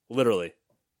 Literally.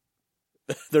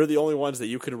 They're the only ones that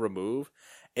you can remove,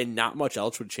 and not much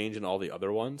else would change in all the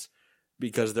other ones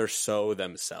because they're so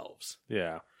themselves.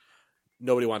 Yeah.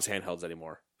 Nobody wants handhelds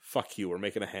anymore. Fuck you, we're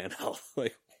making a handheld.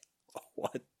 Like,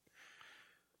 what?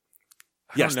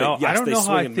 I don't know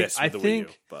how I think. I think, Wii U,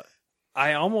 but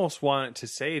I almost want to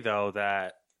say, though,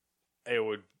 that it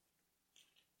would.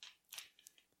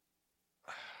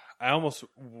 I almost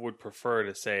would prefer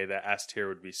to say that S tier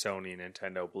would be Sony,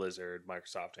 Nintendo, Blizzard,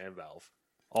 Microsoft, and Valve.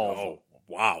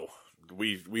 Wow.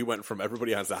 We went from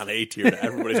everybody on A tier to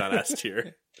everybody's on S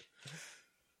tier.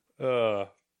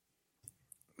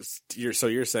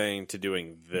 You're saying to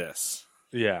doing this.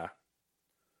 Yeah.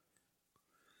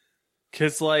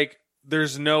 Because, like,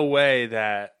 there's no way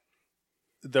that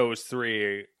those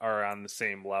three are on the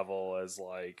same level as,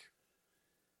 like,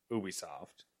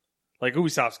 Ubisoft. Like,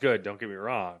 Ubisoft's good, don't get me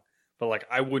wrong. But, like,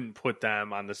 I wouldn't put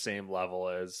them on the same level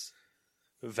as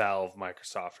Valve,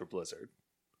 Microsoft, or Blizzard.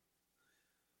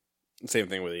 Same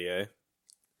thing with EA.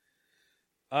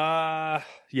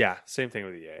 Yeah, same thing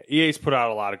with EA. EA's put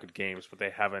out a lot of good games, but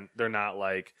they're not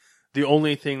like, the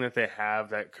only thing that they have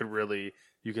that could really,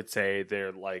 you could say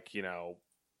they're like, you know,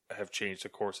 have changed the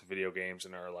course of video games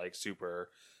and are like super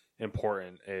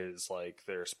important is like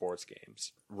their sports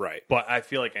games. Right. But I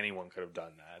feel like anyone could have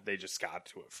done that. They just got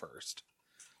to it first.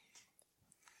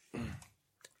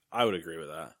 I would agree with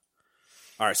that.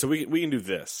 All right, so we can do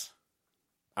this.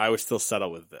 I would still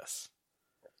settle with this.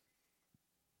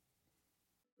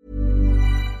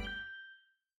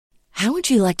 How would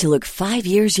you like to look 5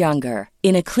 years younger?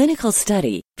 In a clinical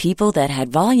study, people that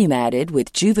had volume added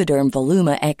with Juvederm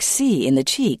Voluma XC in the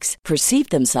cheeks perceived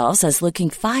themselves as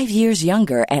looking 5 years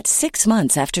younger at 6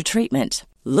 months after treatment.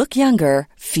 Look younger,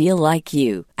 feel like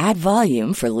you. Add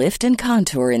volume for lift and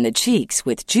contour in the cheeks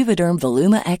with Juvederm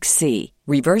Voluma XC.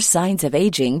 Reverse signs of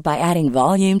aging by adding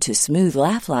volume to smooth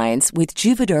laugh lines with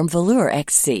Juvederm Volure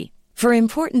XC. For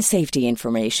important safety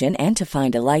information and to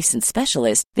find a licensed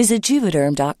specialist, visit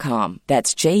Juvederm.com.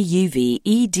 That's JUVEDERM.com.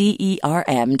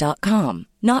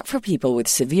 Not for people with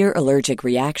severe allergic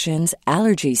reactions,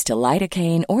 allergies to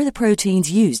lidocaine, or the proteins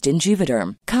used in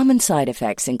Juvederm. Common side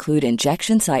effects include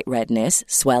injection site redness,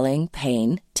 swelling,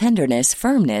 pain, tenderness,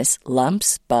 firmness,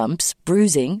 lumps, bumps,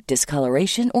 bruising,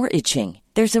 discoloration, or itching.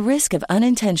 There's a risk of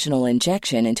unintentional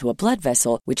injection into a blood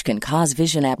vessel, which can cause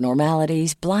vision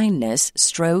abnormalities, blindness,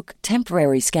 stroke,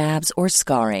 temporary scabs, or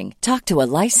scarring. Talk to a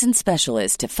licensed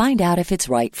specialist to find out if it's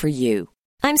right for you.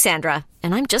 I'm Sandra,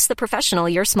 and I'm just the professional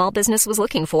your small business was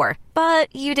looking for.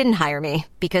 But you didn't hire me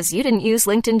because you didn't use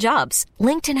LinkedIn Jobs.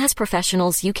 LinkedIn has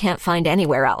professionals you can't find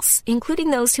anywhere else,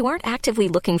 including those who aren't actively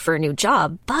looking for a new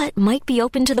job, but might be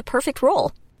open to the perfect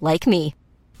role, like me.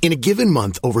 In a given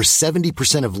month, over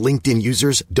 70% of LinkedIn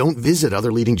users don't visit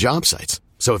other leading job sites.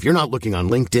 So if you're not looking on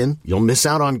LinkedIn, you'll miss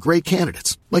out on great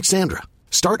candidates like Sandra.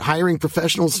 Start hiring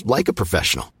professionals like a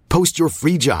professional. Post your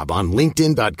free job on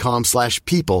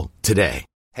linkedin.com/people today.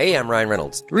 Hey, I'm Ryan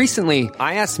Reynolds. Recently,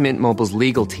 I asked Mint Mobile's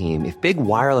legal team if big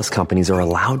wireless companies are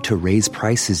allowed to raise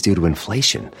prices due to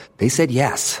inflation. They said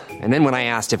yes. And then when I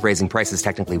asked if raising prices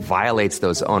technically violates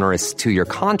those onerous 2-year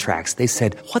contracts, they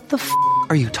said, "What the f***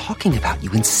 are you talking about,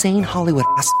 you insane Hollywood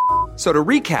ass?" So to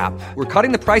recap, we're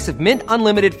cutting the price of Mint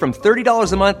Unlimited from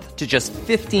 $30 a month to just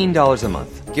 $15 a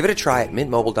month. Give it a try at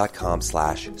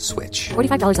mintmobile.com/switch.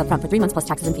 $45 up front for 3 months plus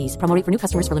taxes and fees. Promo rate for new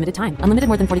customers for limited time. Unlimited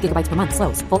more than 40 gigabytes per month.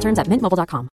 Slows full terms at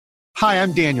mintmobile.com. Hi,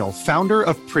 I'm Daniel, founder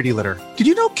of Pretty Litter. Did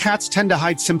you know cats tend to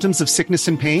hide symptoms of sickness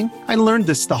and pain? I learned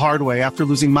this the hard way after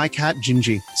losing my cat,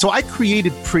 Gingy. So I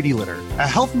created Pretty Litter, a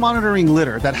health monitoring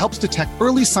litter that helps detect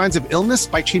early signs of illness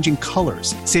by changing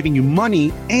colors, saving you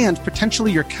money and potentially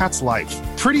your cat's life.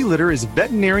 Pretty Litter is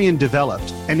veterinarian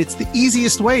developed, and it's the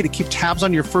easiest way to keep tabs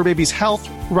on your fur baby's health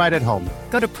right at home.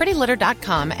 Go to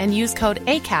prettylitter.com and use code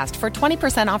ACAST for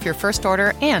 20% off your first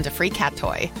order and a free cat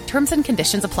toy. Terms and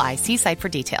conditions apply. See site for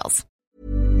details.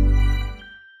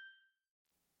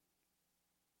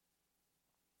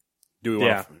 Do we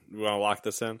want to lock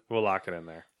this in? We'll lock it in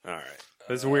there. All right.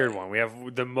 It's a weird one. We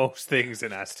have the most things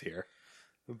in S tier,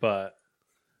 but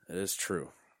it is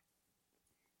true.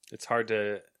 It's hard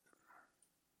to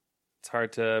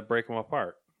break them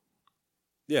apart.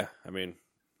 Yeah, I mean,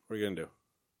 what are you gonna do?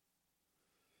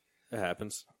 It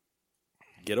happens.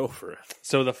 Get over it.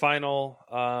 So the final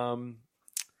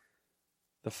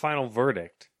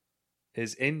verdict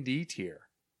is in D tier.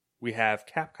 We have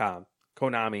Capcom,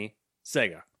 Konami,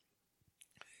 Sega.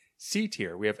 C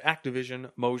tier, we have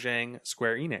Activision, Mojang,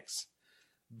 Square Enix.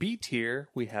 B tier,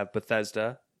 we have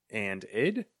Bethesda and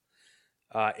id.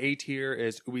 A tier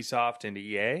is Ubisoft and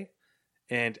EA.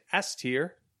 And S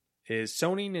tier is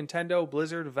Sony, Nintendo,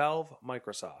 Blizzard, Valve,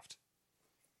 Microsoft.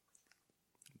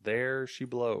 There she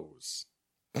blows.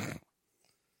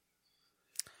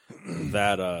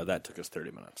 That took us 30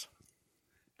 minutes.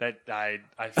 That I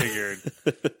figured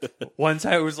once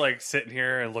I was like sitting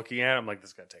here and looking at it, I'm like,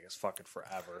 this is gonna take us fucking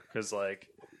forever. Because like,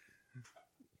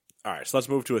 all right, so let's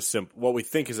move to what we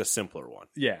think is a simpler one.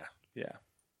 Yeah.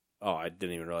 Oh, I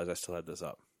didn't even realize I still had this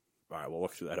up. All right, we'll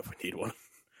look through that if we need one.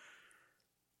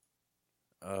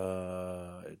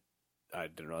 I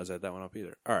didn't realize I had that one up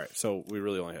either. All right, so we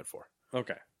really only had 4.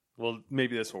 Okay. Well,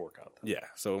 maybe this will work out then. Yeah,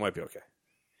 so it might be okay.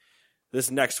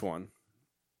 This next one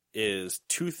is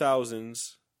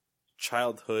 2000's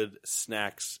childhood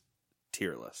snacks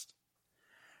tier list.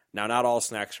 Now, not all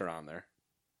snacks are on there.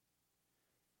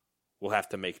 We'll have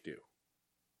to make do.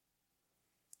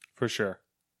 For sure.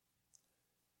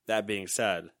 That being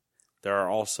said, there are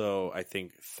also, I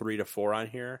think, 3 to 4 on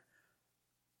here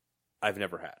I've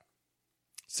never had.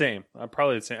 Same. I'm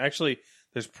probably the same. Actually,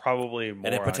 there's probably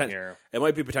more on here. It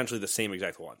might be potentially the same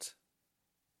exact ones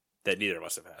that neither of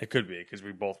us have had. It could be, because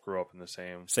we both grew up in the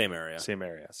same area.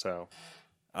 So,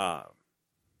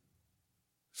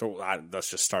 let's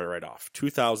just start it right off.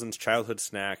 2000's childhood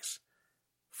snacks,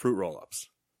 fruit roll-ups.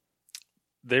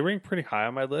 They rank pretty high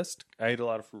on my list. I ate a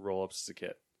lot of fruit roll-ups as a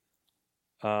kid.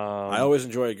 I always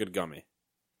enjoy a good gummy,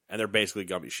 and they're basically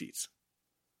gummy sheets.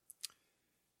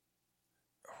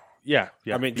 Yeah.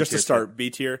 I mean, just to B-tier's start, good. B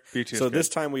tier. B-tier's So good. this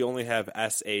time we only have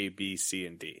S, A, B, C,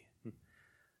 and D.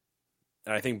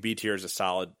 And I think B tier is a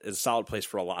solid place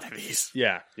for a lot of these.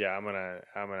 Yeah. I'm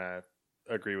gonna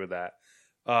agree with that.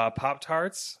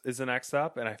 Pop-Tarts is the next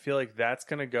up, and I feel like that's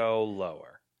gonna go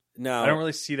lower. No, I don't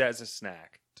really see that as a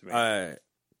snack to me.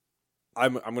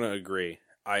 I'm going to agree.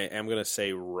 I am going to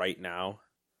say right now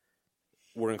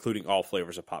we're including all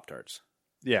flavors of Pop-Tarts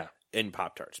Yeah. in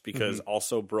Pop-Tarts because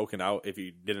also broken out, if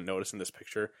you didn't notice in this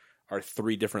picture, are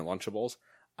 3 different Lunchables.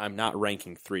 I'm not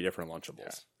ranking 3 different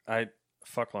Lunchables. Yeah. I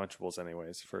fuck Lunchables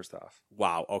anyways, first off.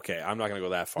 Wow. Okay. I'm not going to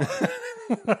go that far.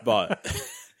 But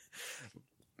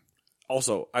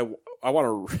also, I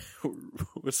want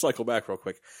to cycle back real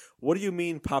quick. What do you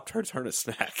mean Pop-Tarts aren't a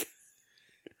snack?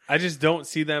 I just don't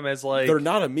see them as like... They're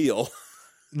not a meal.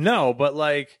 No, but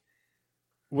like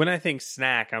when I think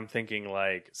snack, I'm thinking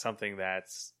like something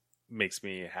that's makes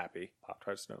me happy.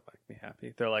 Pop-Tarts don't make me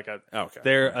happy. They're like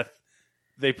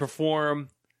they perform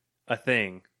a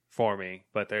thing for me,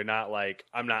 but they're not like,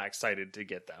 I'm not excited to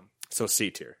get them. So C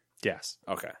tier. Yes.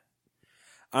 Okay.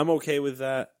 I'm okay with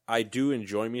that. I do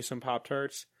enjoy me some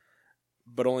Pop-Tarts,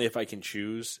 but only if I can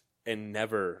choose, and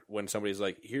never when somebody's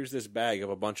like, here's this bag of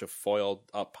a bunch of foiled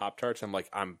up Pop-Tarts. I'm like,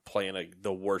 I'm playing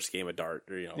the worst game of dart,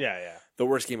 or, the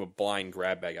worst game of blind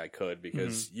grab bag I could,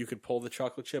 because you could pull the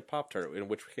chocolate chip Pop-Tart, in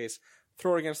which case,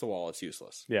 throw it against the wall. It's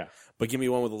useless. Yeah. But give me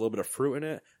one with a little bit of fruit in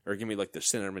it, or give me like the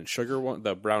cinnamon sugar one,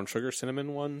 the brown sugar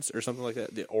cinnamon ones, or something like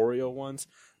that, the Oreo ones,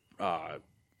 hot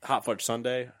fudge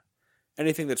sundae.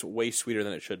 Anything that's way sweeter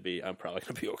than it should be, I'm probably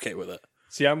going to be okay with it.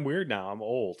 See, I'm weird now. I'm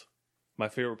old. My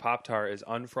favorite Pop-Tart is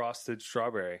unfrosted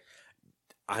strawberry.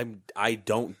 I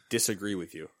don't disagree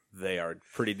with you. They are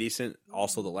pretty decent.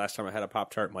 Also, the last time I had a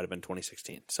Pop-Tart might have been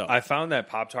 2016. So I found that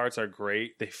Pop-Tarts are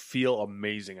great. They feel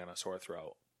amazing on a sore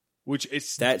throat.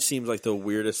 That seems like the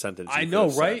weirdest sentence I know,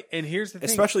 right? And here's the thing.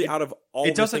 Especially out of all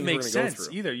the it doesn't things make we're gonna sense go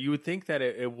through. either. You would think that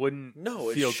it wouldn't No,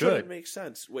 it feel shouldn't good. make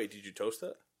sense. Wait, did you toast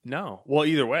it? No. Well,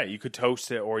 either way, you could toast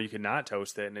it or you could not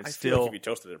toast it, and it's I still feel like if you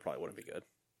toasted it, it probably wouldn't be good.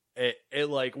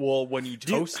 When you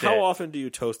toast it. How often do you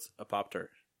toast a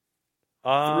Pop-Tart?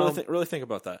 Really think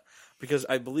about that, because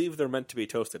I believe they're meant to be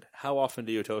toasted. How often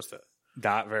do you toast it?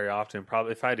 Not very often.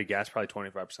 Probably, if I had to guess, probably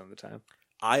 25% of the time.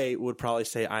 I would probably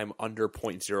say I'm under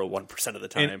 0.01% of the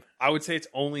time. And I would say it's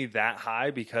only that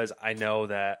high because I know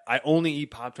that I only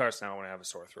eat Pop-Tarts now when I have a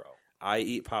sore throat. I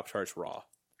eat Pop-Tarts raw.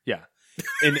 Yeah.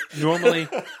 And normally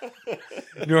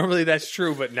that's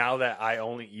true, but now that I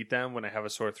only eat them when I have a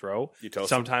sore throat,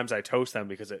 sometimes I toast them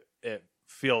because it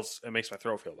makes my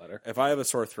throat feel better. If I have a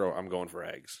sore throat, I'm going for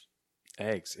eggs.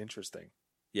 Eggs, interesting.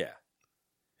 Yeah.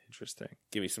 Interesting.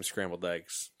 Give me some scrambled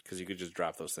eggs, because you could just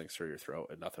drop those things through your throat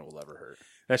and nothing will ever hurt.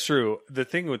 That's true. The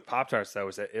thing with Pop-Tarts though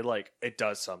is that it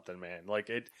does something, man. Like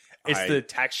it's the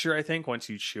texture, I think, once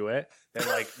you chew it, and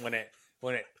like when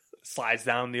it slides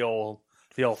down the old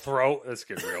throat, this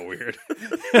gets real weird.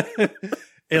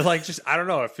 It I don't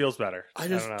know, it feels better. I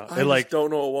don't know. I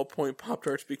don't know at what point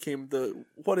Pop-Tarts became the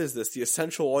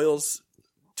essential oils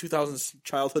 2000s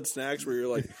childhood snacks, where you're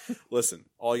like, listen,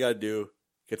 all you got to do,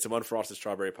 get some unfrosted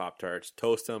strawberry Pop-Tarts,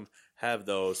 toast them, have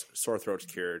those, sore throat's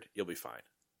cured, you'll be fine.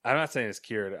 I'm not saying it's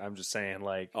cured. I'm just saying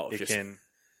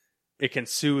it can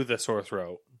soothe the sore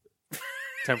throat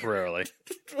temporarily.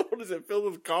 What is it,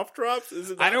 filled with cough drops?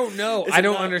 I don't know. I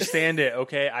don't understand it,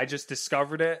 okay? I just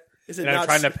discovered it, and I'm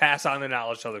trying to pass on the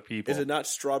knowledge to other people. Is it not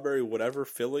strawberry whatever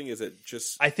filling? Is it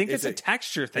just... I think it's a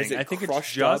texture thing. I think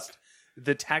it's just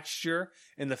the texture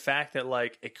and the fact that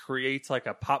it creates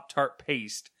a Pop-Tart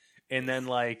paste, and then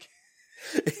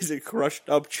Is it crushed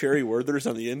up cherry Werthers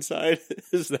on the inside?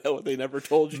 Is that what they never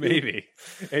told you? Maybe.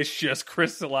 It's just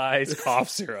crystallized cough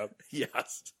syrup.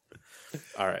 Yes.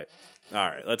 All right.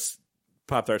 Let's...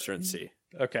 Pop-Tarts are in C.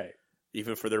 Okay.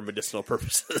 Even for their medicinal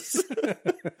purposes.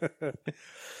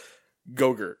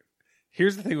 Go-Gurt.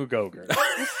 Here's the thing with Go-Gurt.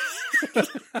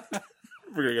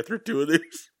 We're going to get through 2 of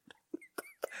these.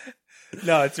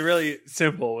 No, it's really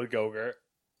simple with Go-Gurt.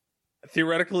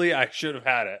 Theoretically, I should have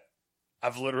had it.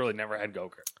 I've literally never had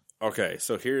Go-Gurt. Okay,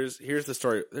 so here's the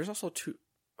story. There's also 2...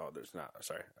 Oh, there's not.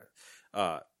 Sorry.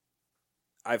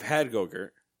 I've had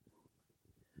Go-Gurt.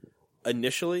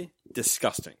 Initially,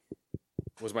 disgusting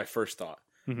was my first thought.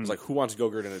 Mm-hmm. It was like, who wants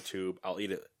Go-Gurt in a tube? I'll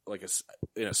eat it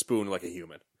in a spoon like a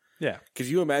human. Yeah. Could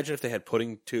you imagine if they had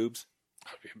pudding tubes?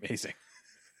 That would be amazing.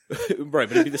 Right,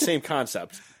 but it'd be the same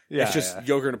concept. Yeah, it's just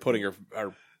yogurt and pudding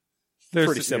are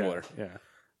pretty similar. Yeah.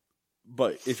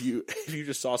 But if you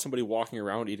just saw somebody walking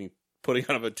around eating pudding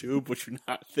out of a tube, would you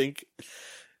not think,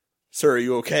 "Sir, are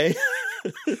you okay?"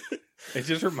 It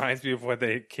just reminds me of when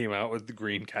they came out with the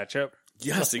green ketchup.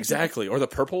 Yes, exactly. Or the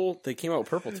purple. They came out with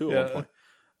purple too at one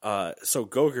point. So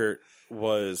Go-Gurt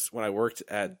was when I worked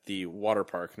at the water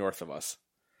park north of us.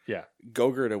 Yeah.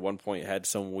 Go-Gurt at one point had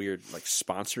some weird like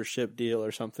sponsorship deal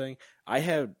or something. I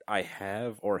have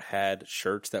had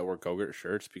shirts that were Go-Gurt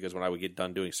shirts because when I would get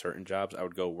done doing certain jobs, I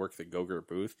would go work the Go-Gurt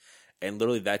booth, and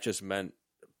literally that just meant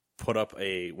put up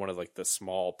one of like the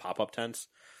small pop-up tents,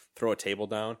 throw a table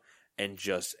down, and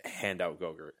just hand out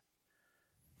Go-Gurt.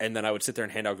 And then I would sit there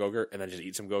and hand out Go-Gurt, and then just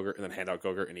eat some Go-Gurt, and then hand out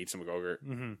Go-Gurt and eat some Go-Gurt,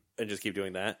 and just keep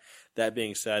doing that. That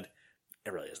being said,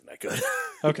 it really isn't that good.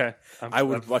 Okay.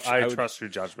 I trust your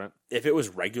judgment. If it was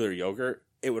regular yogurt,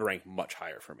 it would rank much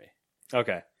higher for me.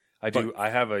 Okay. I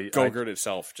have a Go-Gurt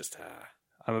itself just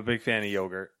I'm a big fan of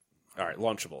yogurt. All right,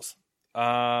 Lunchables.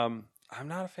 I'm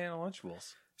not a fan of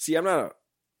Lunchables. See, I'm not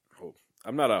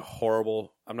a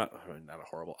horrible. I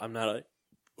gotta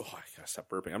stop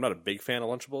burping. I'm not a big fan of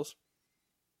Lunchables.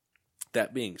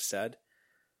 That being said,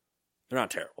 they're not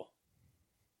terrible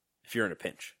if you're in a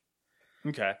pinch.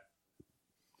 Okay.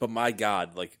 But my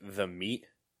God, like the meat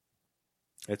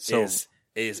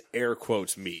is air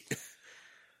quotes meat.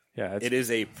 Yeah, it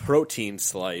is a protein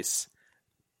slice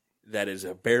that is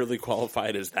barely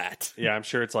qualified as that. Yeah, I'm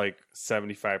sure it's like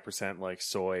 75% like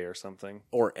soy or something.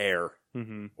 Or air.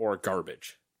 Or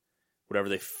garbage. Whatever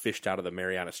they fished out of the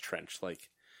Marianas Trench. Like,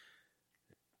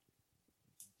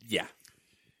 yeah.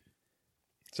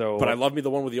 So, but I love me the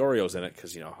one with the Oreos in it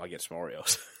because, I'll get some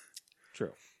Oreos.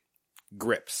 True.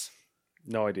 Grips.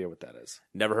 No idea what that is.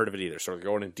 Never heard of it either. So we're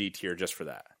going in D tier just for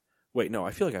that. Wait, no,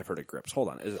 I feel like I've heard of Grips. Hold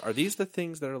on. Are these the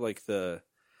things that are like they're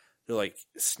like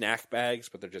snack bags,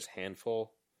 but they're just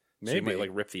handful? Maybe. So you might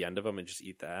like rip the end of them and just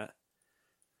eat that.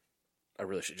 I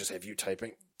really should just have you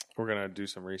typing. We're going to do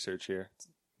some research here.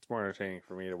 It's more entertaining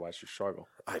for me to watch you struggle.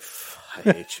 I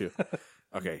hate you.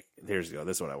 Okay, here's the go.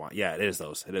 This is what I want. Yeah, it is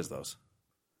those. It is those.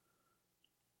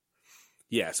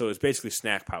 Yeah, so it's basically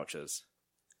snack pouches,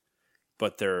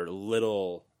 but they're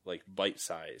little, like,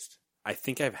 bite-sized. I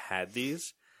think I've had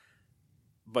these,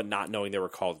 but not knowing they were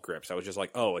called Grips. I was just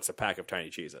like, oh, it's a pack of tiny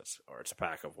cheeses, or it's a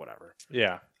pack of whatever.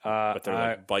 Yeah. But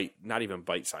they're like not even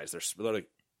bite-sized. They're like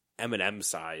M&M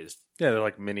sized. Yeah, they're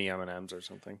like mini M&Ms or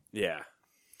something. Yeah.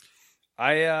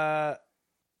 They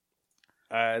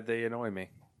annoy me.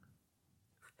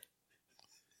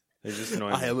 They just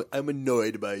annoy me. I'm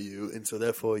annoyed by you, and so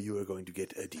therefore you are going to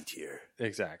get a D tier.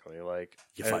 Exactly. Like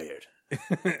you're fired.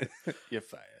 You're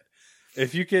fired.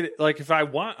 If you could, like, if I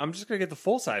want, I'm just gonna get the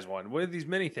full size one. What are these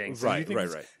mini things? Right.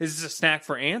 Is this a snack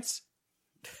for ants?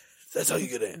 That's how you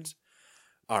get ants.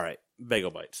 All right,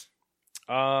 bagel bites.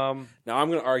 Now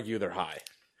I'm gonna argue they're high.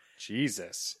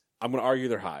 Jesus. I'm gonna argue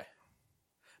they're high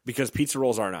because pizza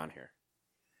rolls aren't on here.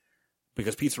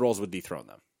 Because pizza rolls would dethrone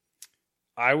them.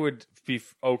 I would be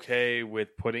okay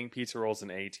with putting pizza rolls in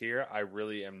A tier. I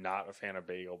really am not a fan of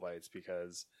bagel bites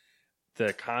because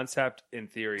the concept in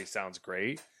theory sounds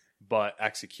great, but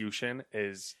execution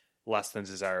is less than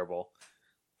desirable.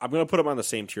 I'm going to put them on the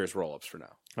same tier as roll-ups for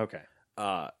now. Okay.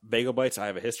 Bagel bites I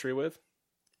have a history with.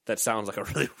 That sounds like a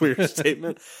really weird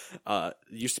statement. It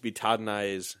used to be Todd and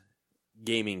I's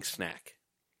gaming snack.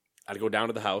 I'd go down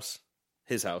to the house,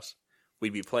 his house.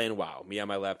 We'd be playing WoW. Me on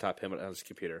my laptop, him on his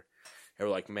computer. And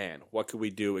we're like, man, what could we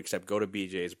do except go to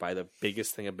BJ's, buy the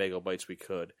biggest thing of bagel bites we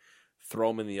could, throw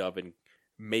them in the oven,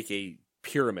 make a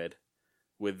pyramid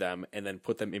with them, and then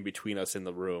put them in between us in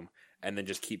the room, and then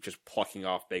just keep plucking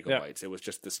off bagel bites. It was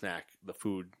just the snack, the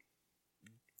food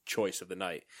choice of the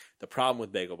night. The problem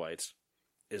with bagel bites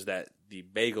is that the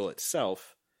bagel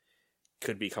itself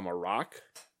could become a rock.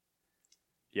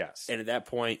 Yes. And at that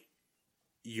point,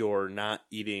 you're not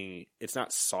eating, it's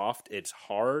not soft, it's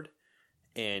hard.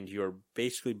 And you're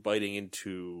basically biting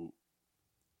into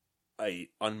a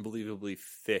unbelievably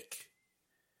thick,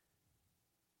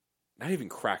 not even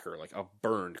cracker, like a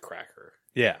burned cracker.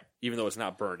 Yeah. Even though it's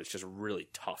not burned, it's just really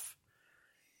tough.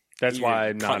 That's why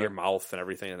you cut your mouth and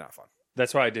everything. It's not fun.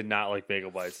 That's why I did not like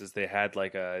bagel bites. Is they had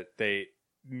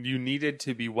you needed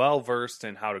to be well versed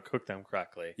in how to cook them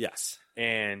correctly. Yes.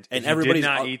 And everybody did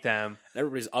not eat them.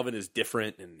 Everybody's oven is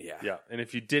different, and yeah. And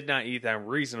if you did not eat them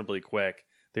reasonably quick,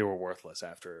 they were worthless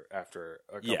after a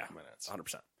couple minutes.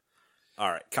 100%. All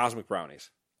right, Cosmic Brownies.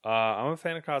 I'm a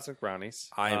fan of Cosmic Brownies.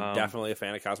 I am definitely a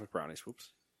fan of Cosmic Brownies.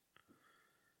 Whoops.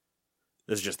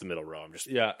 This is just the middle row. I'm not.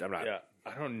 Yeah.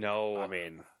 I don't know. I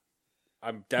mean,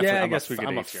 I'm definitely.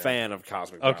 I'm a fan of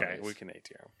Cosmic Brownies. Okay, we can A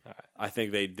tier. All right. I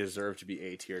think they deserve to be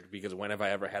A tiered because when have I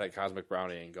ever had a Cosmic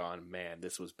Brownie and gone, man,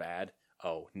 this was bad?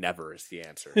 Oh, never is the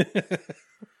answer.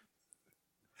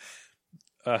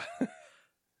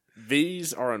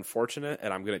 These are unfortunate,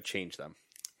 and I'm going to change them.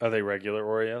 Are they regular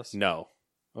Oreos? No.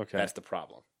 Okay. That's the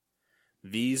problem.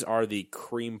 These are the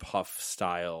cream puff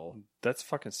style. That's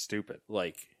fucking stupid.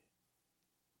 Like,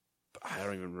 I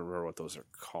don't even remember what those are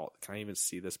called. Can I even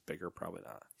see this bigger? Probably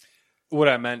not. What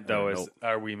I meant, though, Nope. is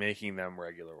are we making them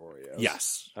regular Oreos?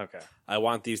 Yes. Okay. I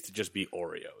want these to just be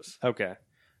Oreos. Okay.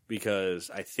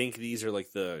 Because I think these are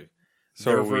like their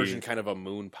are version, we- kind of a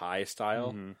moon pie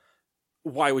style. Mhm.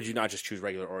 Why would you not just choose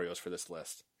regular Oreos for this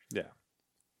list? Yeah.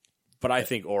 But I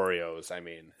think Oreos, I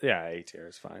mean, Yeah, A tier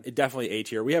is fine. it definitely A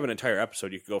tier. We have an entire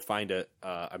episode. You can go find it.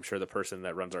 I'm sure the person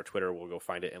that runs our Twitter will go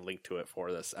find it and link to it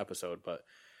for this episode. But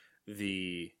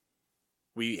we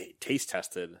taste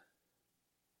tested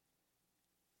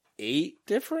 8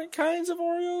 different kinds of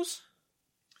Oreos.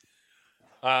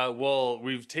 Well,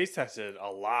 we've taste tested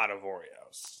a lot of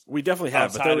Oreos. We definitely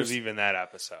have. Outside of even that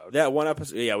episode. That one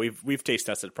episode, yeah, we've taste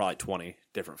tested probably 20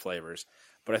 different flavors,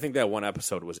 but I think that one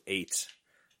episode was 8,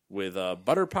 with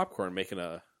butter popcorn making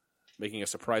a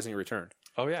surprising return.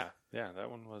 Oh, yeah. Yeah, that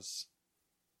one was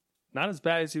not as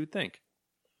bad as you would think.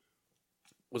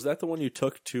 Was that the one you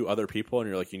took to other people and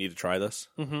you're like, you need to try this?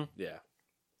 Mm-hmm. Yeah.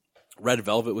 Red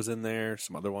Velvet was in there.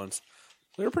 Some other ones.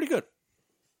 They were pretty good.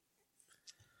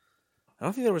 I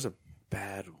don't think there was a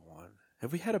bad one.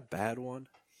 Have we had a bad one?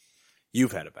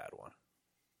 You've had a bad one.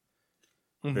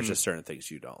 Mm-hmm. There's just certain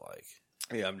things you don't like.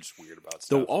 Yeah, I'm just weird about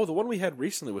stuff. The one we had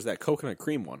recently was that coconut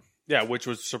cream one. Yeah, which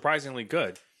was surprisingly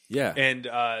good. Yeah. And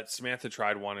Samantha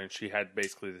tried one, and she had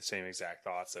basically the same exact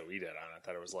thoughts that we did on it.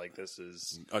 That it was like, this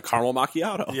is... A caramel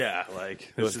macchiato. Yeah,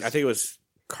 like... I think it was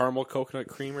caramel coconut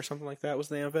cream or something like that was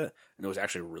the name of it. And it was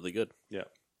actually really good. Yeah.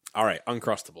 All right,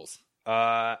 Uncrustables.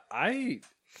 I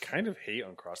kind of hate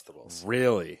Uncrustables.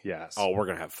 Really? Yes. Oh, we're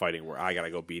going to have fighting where I got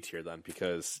to go B tier then,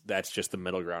 because that's just the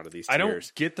middle ground of these I tiers.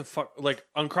 don't get the fuck... Like,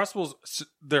 Uncrustables,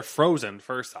 they're frozen,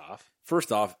 first off.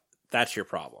 First off, that's your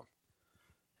problem.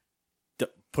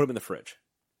 Put them in the fridge.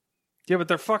 Yeah, but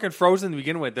they're fucking frozen to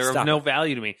begin with. They're Stop of no it.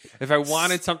 value to me. If I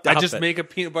wanted something, Stop I'd just it. make a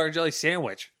peanut butter and jelly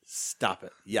sandwich. Stop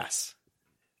it. Yes.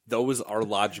 Those are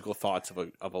logical thoughts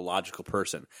of a logical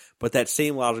person. But that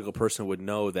same logical person would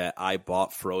know that I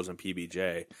bought frozen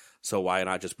PBJ, so why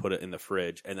not just put it in the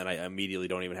fridge, and then I immediately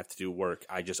don't even have to do work.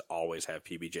 I just always have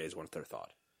PBJs once they're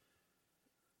thawed.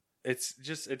 It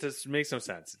just makes no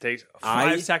sense. It takes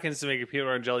 5 seconds to make a peanut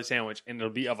butter and jelly sandwich, and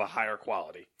it'll be of a higher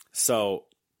quality. So,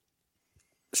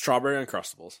 strawberry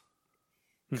Uncrustables.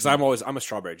 Because I'm a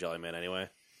strawberry jelly man anyway.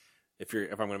 If I'm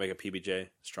going to make a PBJ,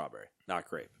 strawberry, not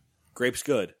grape. Grape's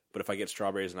good, but if I get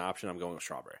strawberry as an option, I'm going with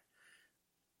strawberry.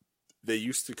 They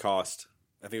used to cost,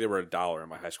 I think they were $1 in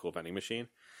my high school vending machine,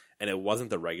 and it wasn't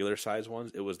the regular size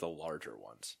ones, it was the larger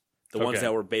ones. The ones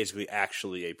that were basically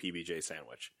actually a PBJ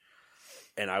sandwich.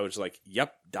 And I was like,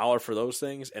 yep, $1 for those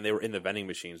things, and they were in the vending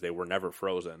machines. They were never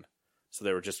frozen. So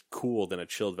they were just cooled in a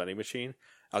chilled vending machine.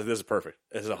 I was like, this is perfect.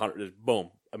 This is $100.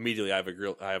 Boom. Immediately I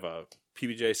have a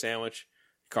PBJ sandwich.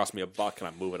 It cost me $1 and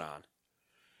I'm moving on.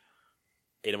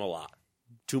 Ate them a lot.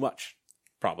 Too much,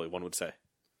 probably, one would say.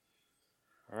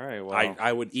 All right, well.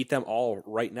 I would eat them all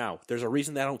right now. There's a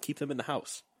reason that I don't keep them in the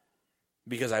house.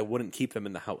 Because I wouldn't keep them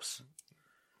in the house.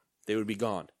 They would be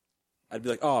gone. I'd be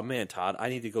like, oh man, Todd, I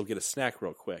need to go get a snack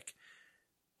real quick.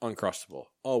 Uncrustable.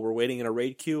 Oh, we're waiting in a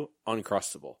raid queue?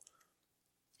 Uncrustable.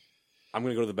 I'm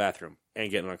going to go to the bathroom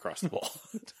and get an Uncrustable.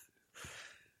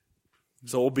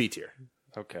 So we'll B tier.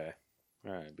 Okay.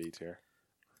 All right, B tier.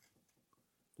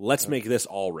 Let's make this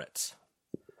all Ritz.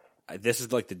 This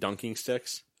is like the dunking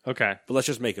sticks, Okay. but let's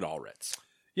just make it all Ritz.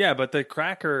 Yeah, but the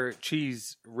cracker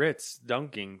cheese Ritz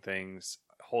dunking things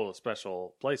hold a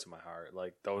special place in my heart.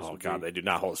 Like those. Oh would God, be, they do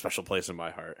not hold a special place in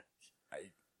my heart.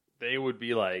 they would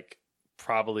be like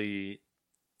probably.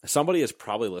 Somebody is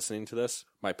probably listening to this,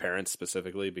 my parents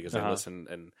specifically, because I Uh-huh. listen,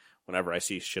 and whenever I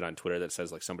see shit on Twitter that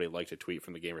says like somebody liked a tweet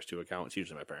from the Gamers2 account, it's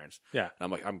usually my parents. Yeah. And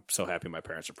I'm like, I'm so happy my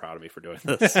parents are proud of me for doing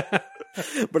this.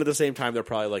 But at the same time, they're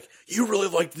probably like, you really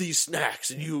liked these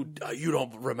snacks, and you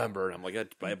don't remember. And I'm like,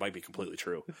 that might be completely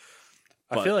true.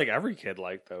 I feel like every kid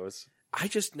liked those. I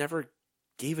just never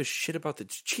gave a shit about the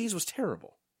cheese was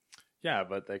terrible. Yeah,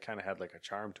 but they kind of had like a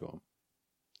charm to them.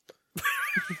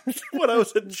 When I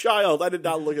was a child, I did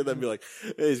not look at them and be like,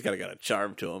 he's got a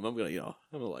charm to him. I'm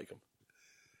gonna like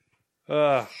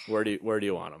him. Where do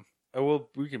you want him? Well,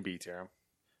 we can B tier them.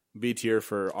 B tier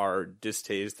for our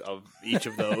distaste of each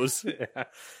of those. Yeah.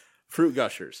 Fruit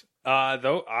Gushers.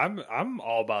 Though I'm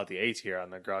all about the A tier on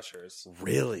the Gushers.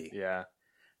 Really? Yeah.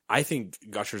 I think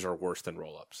Gushers are worse than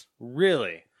roll-ups.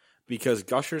 Really? Because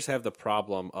Gushers have the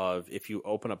problem of if you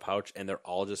open a pouch and they're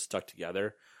all just stuck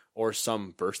together, or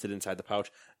some bursted inside the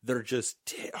pouch, they're just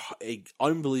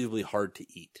unbelievably hard to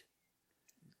eat.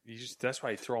 That's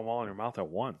why you throw them all in your mouth at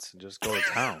once and just go to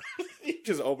town. You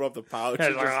just open up the pouch. Yeah,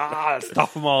 and like,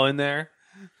 stuff them all in there.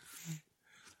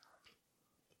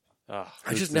 I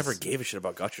just never gave a shit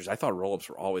about Gushers. I thought roll-ups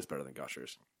were always better than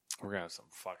Gushers. We're going to have some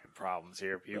fucking problems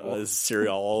here, people. This is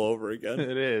cereal all over again.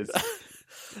 It is.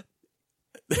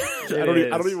 I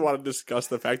don't even want to discuss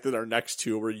the fact that our next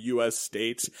two were U.S.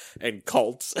 states and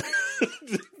cults.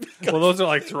 Well, those are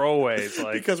like throwaways.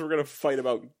 Like because we're going to fight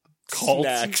about cults.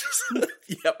 Snacks.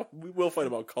 Yeah, we will fight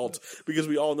about cults because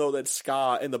we all know that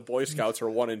ska and the Boy Scouts are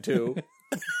 1 and 2.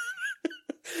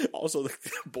 Also, the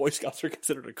Boy Scouts are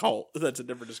considered a cult. That's a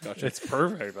different discussion. It's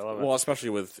perfect. I love it. Well, especially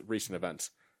with recent events.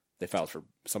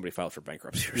 Somebody filed for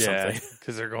bankruptcy or something.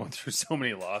 Because they're going through so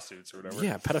many lawsuits or whatever.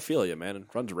 Yeah, pedophilia, man. It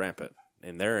runs rampant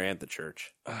in there and the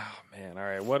church. Oh, man. All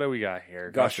right. What do we got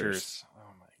here? Gushers.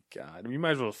 Oh, my God. We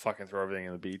might as well fucking throw everything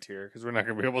in the B tier because we're not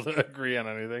going to be able to agree on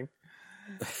anything.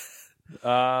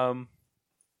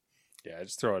 Yeah,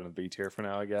 just throw it in the B tier for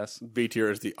now, I guess. B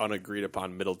tier is the unagreed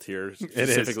upon middle tier,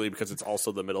 specifically because it's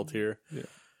also the middle tier.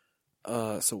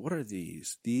 Yeah. So what are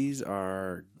these? These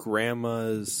are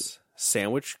Grandma's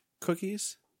sandwich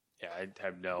cookies. Yeah, I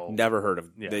have never heard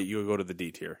of. Yeah. That you would go to the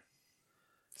D tier.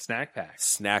 Snack packs.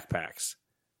 Snack packs.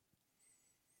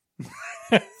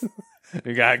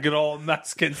 We got a good old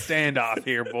Mexican standoff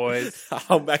here, boys.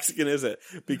 How Mexican is it?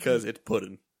 Because it's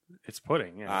pudding. It's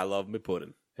pudding. Yeah, I love me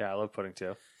pudding. Yeah, I love pudding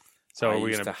too. So I are we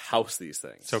used gonna to house these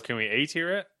things? So can we A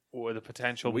tier it or the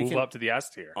potential We move can- up to the S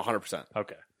tier? 100%.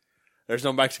 Okay. There's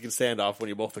no Mexican standoff when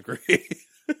you both agree.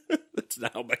 That's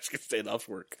not how Mexican standoffs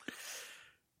work.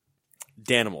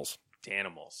 Danimals.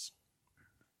 Danimals.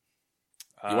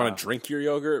 You want to drink your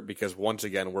yogurt? Because once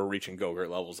again, we're reaching Go-Gurt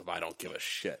levels of I don't give a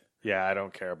shit. Yeah, I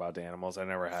don't care about Danimals. I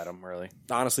never had them really.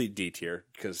 Honestly, D tier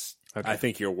because I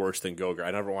think you're worse than Go-Gurt.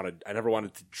 I never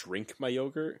wanted to drink my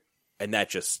yogurt, and that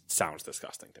just sounds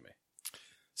disgusting to me.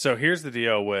 So here's the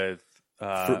deal with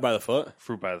Fruit by the Foot.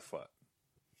 Fruit by the Foot.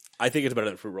 I think it's better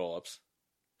than Fruit Roll-Ups.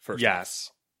 First,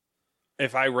 Yes.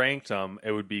 If I ranked them,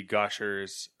 it would be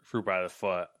Gushers, Fruit by the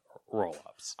Foot,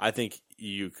 Roll-Ups. I think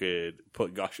you could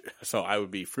put Gushers. So I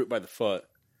would be Fruit by the Foot,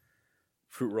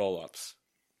 Fruit Roll-Ups,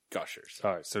 Gushers.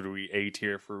 All right. So do we A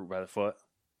tier Fruit by the Foot?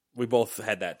 We both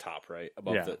had that top right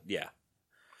above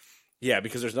yeah,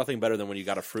 because there's nothing better than when you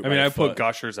got a fruit. I mean, by I the put foot.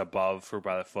 Gushers above Fruit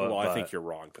by the Foot. Well, but I think you're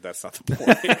wrong, but that's not the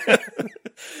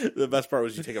point. The best part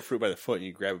was you take a fruit by the foot and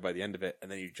you grab it by the end of it, and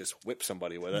then you just whip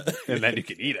somebody with it, and then you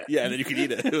can eat it. Yeah, and then you can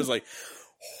eat it. It was like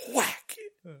whack,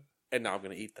 and now I'm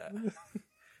going to eat that.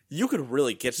 You could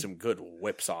really get some good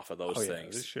whips off of those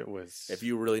things. This shit was. If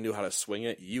you really knew how to swing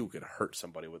it, you could hurt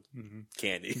somebody with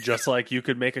candy. Just like you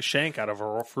could make a shank out of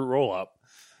a fruit roll-up.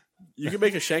 You could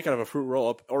make a shank out of a fruit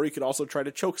roll-up, or you could also try to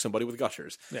choke somebody with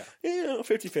Gushers. Yeah.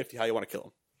 50-50 how you want to kill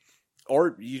them.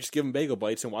 Or you just give them bagel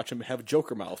bites and watch them have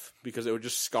Joker mouth, because it would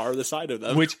just scar the side of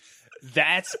them.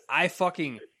 I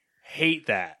fucking hate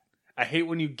that. I hate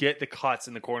when you get the cuts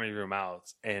in the corner of your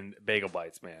mouth and bagel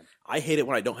bites, man. I hate it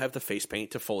when I don't have the face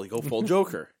paint to fully go full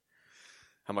Joker.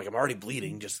 I'm like, I'm already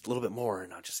bleeding, just a little bit more,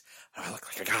 and I look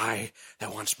like a guy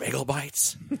that wants bagel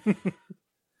bites.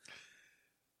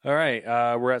 All right,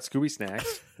 we're at Scooby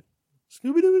Snacks.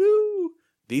 Scooby-Doo-Doo!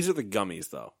 These are the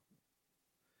gummies, though.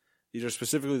 These are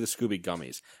specifically the Scooby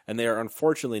gummies. And they are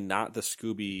unfortunately not the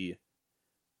Scooby,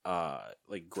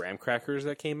 like, graham crackers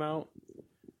that came out.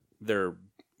 They're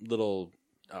little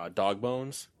dog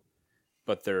bones,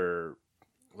 but they're,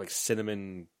 like,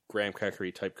 cinnamon graham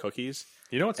crackery type cookies.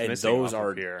 You know what's and missing those off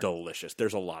are of here? delicious.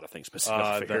 There's a lot of things missing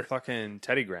off The here. fucking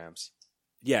Teddy Grahams.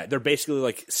 Yeah, they're basically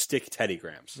like stick Teddy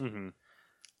Grahams. Mm-hmm.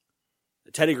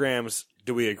 The Teddy Grahams,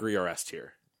 do we agree, are S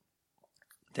tier?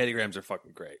 Teddy Grahams are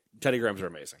fucking great. Teddy Grahams are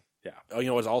amazing. Yeah. Oh, you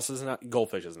know what else is not?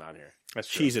 Goldfish is not here. That's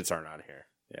true. Cheez-Its are not here.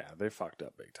 Yeah, they fucked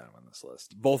up big time on this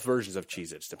list. Both versions of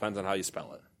Cheez-Its. Depends on how you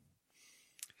spell it.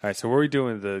 All right, so what are we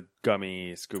doing with the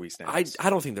gummy Scooby Snacks?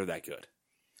 I don't think they're that good.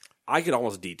 I could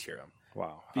almost D-tier them.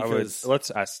 Wow. Because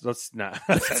let's not.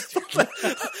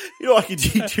 You know, I could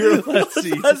D-tier them.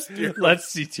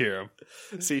 Let's C-tier them.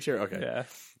 C-tier? Okay. Yeah.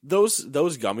 Those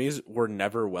gummies were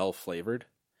never well flavored.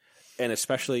 And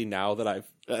especially now that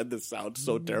this sounds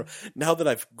so terrible. Now that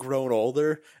I've grown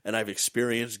older and I've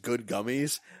experienced good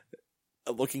gummies,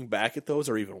 looking back at those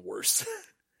are even worse.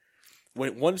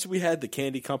 Once we had the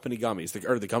Candy Company gummies,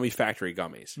 or the Gummy Factory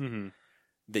gummies, mm-hmm.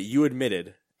 that you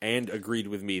admitted and agreed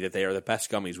with me that they are the best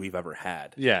gummies we've ever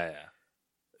had. Yeah.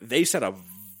 They set a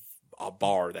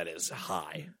bar that is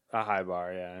high. A high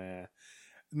bar, yeah.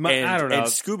 I don't know. And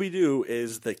Scooby-Doo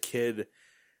is the kid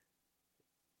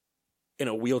in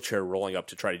a wheelchair rolling up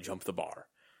to try to jump the bar.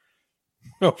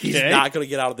 Okay. He's not going to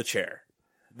get out of the chair.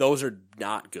 Those are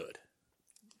not good.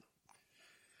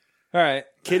 All right.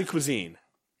 Kid cuisine.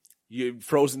 You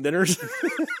frozen dinners?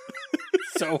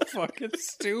 So fucking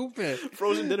stupid.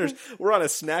 Frozen dinners. We're on a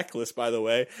snack list, by the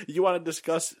way. You want to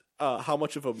discuss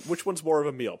which one's more of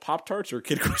a meal, Pop-Tarts or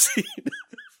kid cuisine?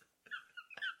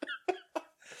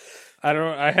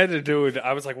 I had to do it.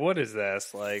 I was like, what is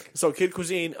this? Like, so kid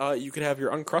cuisine, you could have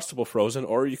your Uncrustable frozen,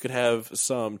 or you could have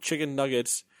some chicken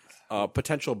nuggets,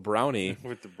 potential brownie.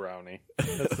 With the brownie.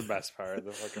 That's the best part,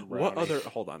 the fucking brownie. What other,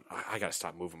 hold on. I got to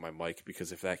stop moving my mic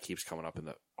because if that keeps coming up in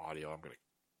the audio, I'm going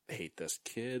to hate this.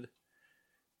 Kid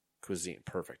cuisine.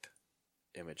 Perfect.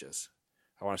 Images.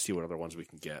 I want to see what other ones we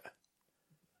can get.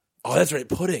 Oh, that's right.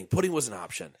 Pudding. Pudding was an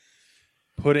option.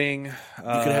 Pudding. You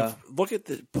could have, look at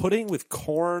the pudding with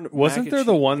corn. Wasn't there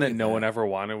the one that no one ever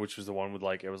wanted, which was the one with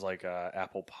like, it was like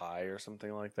apple pie or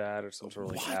something like that, or some sort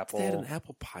of like apple. They had an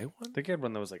apple pie one? I think they had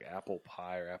one that was like apple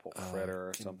pie or apple fritter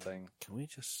or something. Can we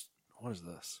just, what is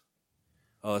this?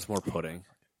 Oh, it's more pudding.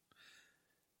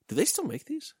 Do they still make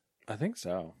these? I think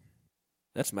so.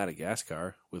 That's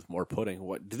Madagascar with more pudding.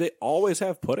 What, do they always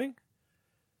have pudding?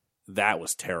 That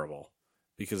was terrible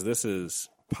because this is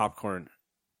popcorn.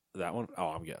 That one? Oh,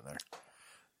 I'm getting there.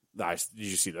 Nice. Did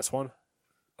you see this one?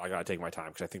 I gotta take my time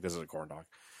because I think this is a corn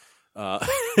dog.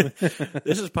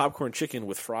 This is popcorn chicken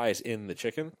with fries in the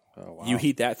chicken. Oh, wow. You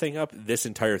heat that thing up, this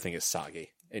entire thing is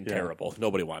soggy and terrible.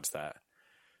 Nobody wants that.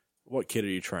 What kid are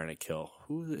you trying to kill?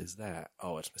 Who is that?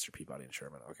 Oh, it's Mr. Peabody and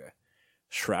Sherman. Okay.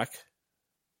 Shrek.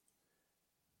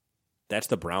 That's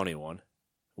the brownie one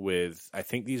with, I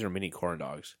think these are mini corn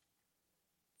dogs.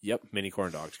 Yep, mini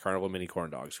corn dogs. Carnival mini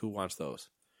corn dogs. Who wants those?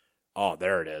 Oh,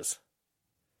 there it is.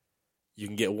 You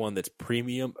can get one that's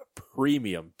premium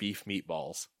beef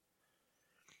meatballs.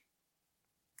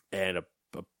 And a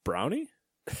brownie?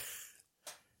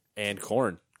 And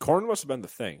corn. Corn must have been the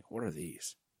thing. What are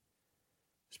these?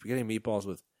 Spaghetti meatballs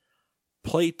with...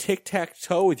 Play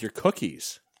tic-tac-toe with your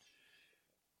cookies.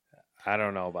 I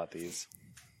don't know about these.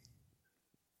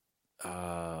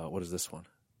 What is this one?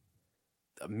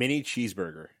 A mini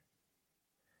cheeseburger.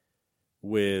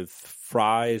 With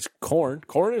fries, corn.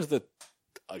 Corn is a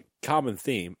common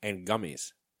theme, and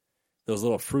gummies. Those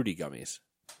little fruity gummies.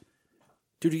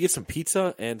 Dude, you get some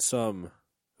pizza and some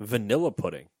vanilla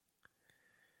pudding.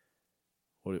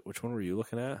 Which one were you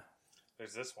looking at?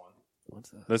 There's this one. What's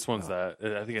that? This one's that.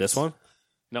 I think it's this one?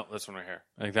 No, this one right here.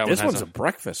 I think that this one has one's a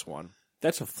breakfast one.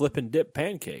 That's a flip and dip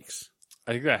pancakes.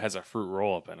 I think that has a fruit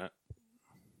roll up in it.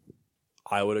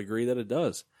 I would agree that it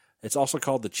does. It's also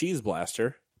called the Cheese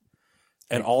Blaster.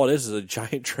 And all it is a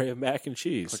giant tray of mac and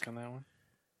cheese. Click on that one.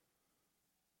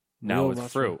 Now with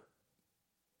fruit.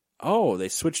 Oh, they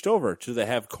switched over to they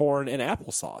have corn and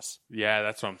applesauce. Yeah,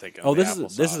 that's what I'm thinking. Oh, this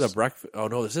is a breakfast. Oh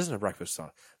no, this isn't a breakfast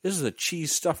sauce. This is a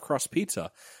cheese stuffed crust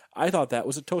pizza. I thought that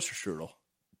was a toaster strudel.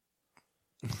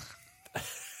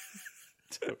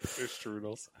 Toaster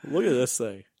strudels. Look at this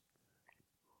thing.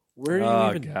 Where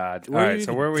are you even? God! Where All are right, you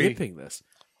so where are we dipping this?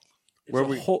 Where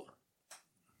we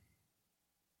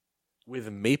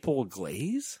with maple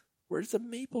glaze? Where's the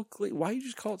maple glaze? Why you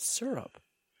just call it syrup?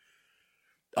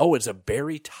 Oh, it's a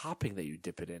berry topping that you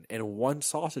dip it in, and one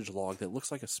sausage log that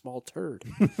looks like a small turd.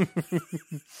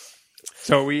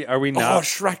 So are we not? Oh,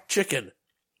 Shrek chicken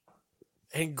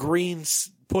and green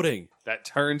pudding that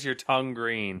turns your tongue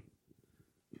green.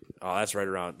 Oh, that's right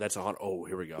around. That's on. Oh,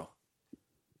 here we go.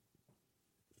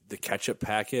 The ketchup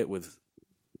packet with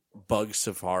Bug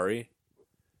Safari.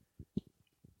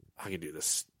 I can do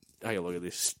this. I can look at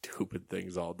these stupid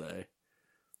things all day.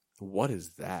 What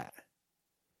is that?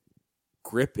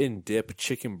 Grip and dip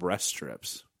chicken breast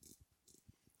strips.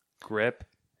 Grip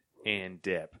and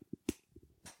dip.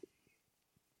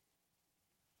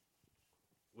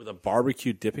 With a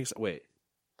barbecue dipping. Wait.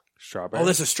 Strawberry? Oh,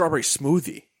 this is a strawberry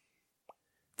smoothie.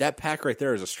 That pack right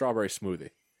there is a strawberry smoothie.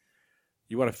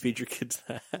 You want to feed your kids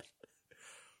that? What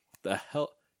the hell?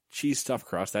 Cheese stuffed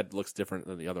crust. That looks different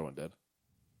than the other one did.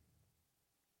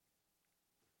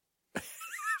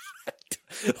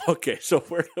 Okay, so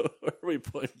where are we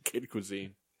putting kid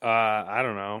cuisine? I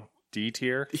don't know. D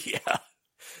tier?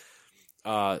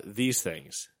 Yeah. These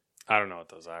things. I don't know what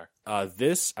those are.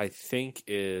 This, I think,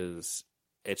 it's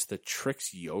the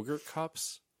Trix yogurt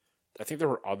cups. I think there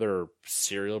were other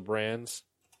cereal brands.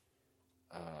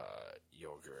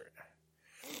 Yogurt.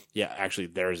 Yeah, actually,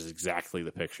 there's exactly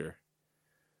the picture.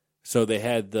 So they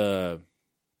had I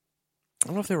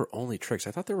don't know if they were only Trix.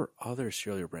 I thought there were other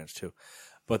cereal brands too.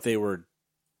 But they were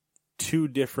two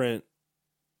different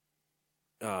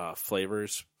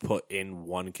flavors put in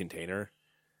one container.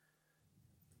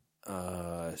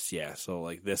 Yeah, so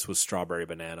like this was strawberry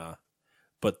banana.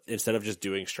 But instead of just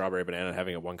doing strawberry banana and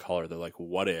having it one color, they're like,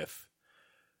 what if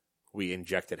we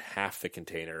injected half the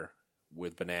container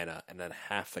with banana, and then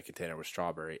half the container with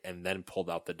strawberry, and then pulled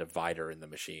out the divider in the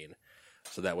machine.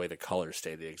 So that way the colors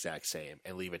stay the exact same,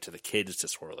 and leave it to the kids to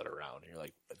swirl it around. And you're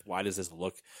like, why does this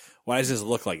look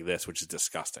like this? Which is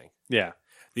disgusting. Yeah.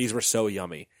 These were so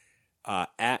yummy.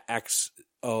 At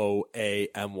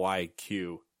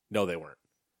XOAMYQ. No, they weren't.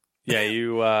 Yeah,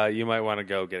 you might want to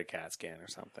go get a CAT scan or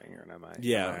something, or an MRI.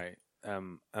 Yeah.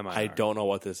 MRI. I don't know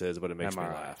what this is, but it makes me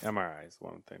MRI. laugh. MRI is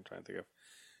one thing I'm trying to think of.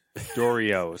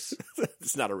 Doritos.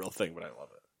 It's not a real thing, but I love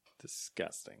it.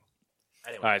 Disgusting.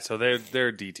 Anyway. All right, so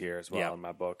they're D tier as well in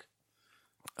my book.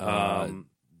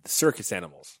 Circus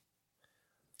animals.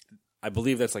 I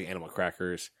believe that's like animal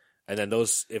crackers. And then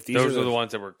those are the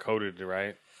ones that were coated,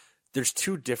 right? There's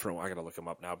two different ones. I gotta look them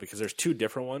up now because there's two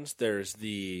different ones. There's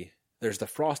the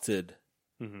frosted,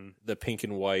 the pink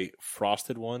and white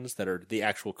frosted ones that are the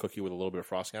actual cookie with a little bit of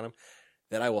frosting on them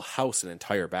that I will house an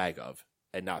entire bag of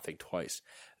and not think twice.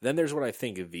 Then there's what I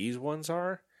think these ones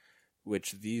are,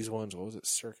 which these ones, what was it,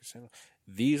 circus animal?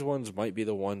 These ones might be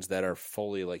the ones that are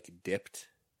fully like dipped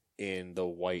in the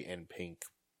white and pink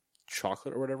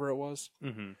chocolate or whatever it was.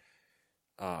 Mm-hmm.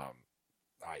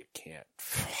 I can't.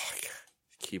 Fuck.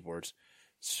 Keyboards.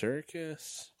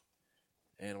 Circus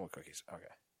animal cookies. Okay.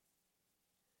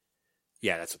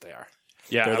 Yeah, that's what they are.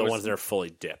 Yeah, they're the ones that are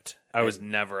fully dipped. I was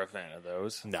never a fan of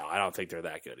those. No, I don't think they're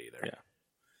that good either.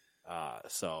 Yeah.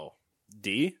 So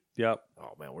D. Yep.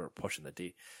 Oh man, we're pushing the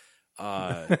D.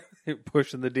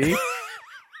 Pushing the D.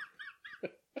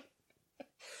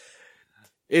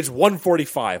 It's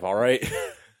 145. All right.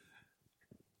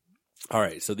 All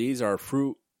right. So these are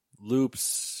Fruit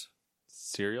Loops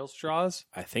cereal straws.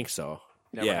 I think so.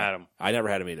 Never had them. I never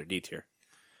had them either. D tier.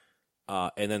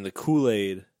 And then the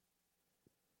Kool-Aid.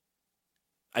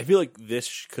 I feel like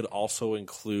this could also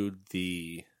include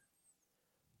the.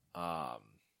 What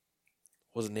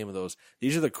was the name of those?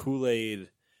 These are the Kool-Aid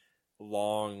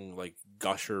long, like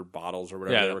gusher bottles or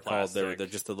whatever they were called. They're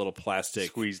just a little plastic.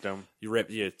 Squeezed them.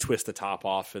 You twist the top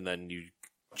off, and then you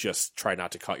just try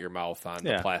not to cut your mouth on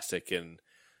the plastic. And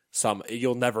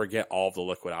you'll never get all of the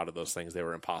liquid out of those things. They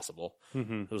were impossible.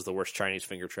 Mm-hmm. It was the worst Chinese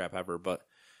finger trap ever. But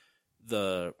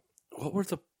what were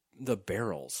the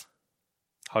barrels?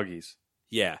 Huggies.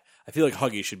 Yeah, I feel like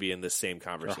Huggies should be in this same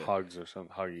conversation. Or Hugs or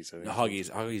something. Huggies.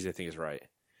 Huggies, I think is right.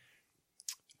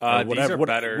 These are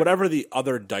better. Whatever the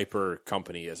other diaper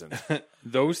company isn't.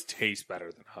 Those taste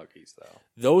better than Huggies,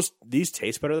 though. These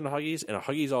taste better than Huggies, and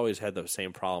Huggies always had the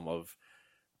same problem of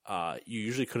you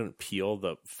usually couldn't peel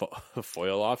the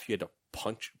foil off. You had to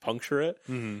puncture it,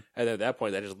 and at that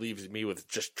point, that just leaves me with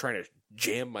just trying to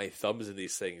jam my thumbs in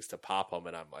these things to pop them,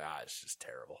 and I'm like, it's just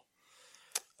terrible.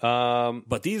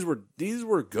 But these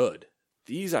were good.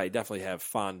 These I definitely have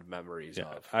fond memories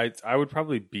of. I would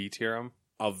probably B tier them.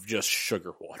 Of just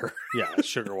sugar water. Yeah,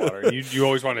 sugar water. You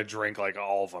always want to drink like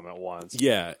all of them at once.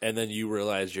 Yeah, and then you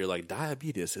realize you're like,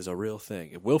 diabetes is a real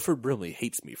thing. Wilford Brimley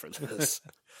hates me for this.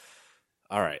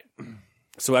 All right.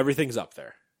 So everything's up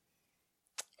there.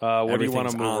 What do you want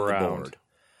to move around?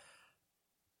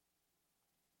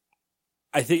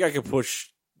 I think I could push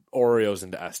Oreos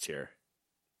into S tier.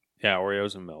 Yeah,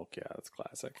 Oreos and milk. Yeah, that's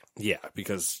classic. Yeah,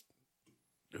 because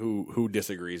who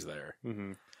disagrees there?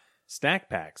 Mm-hmm. Snack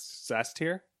packs, S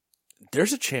tier?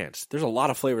 There's a chance. There's a lot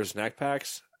of flavors of snack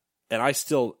packs, and I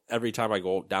still, every time I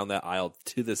go down that aisle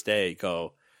to this day,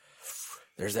 go,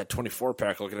 there's that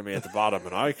 24-pack looking at me at the bottom,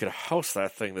 and I could house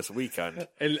that thing this weekend.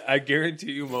 And I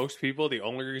guarantee you most people, the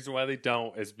only reason why they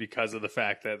don't is because of the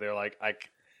fact that they're like,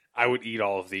 I would eat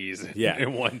all of these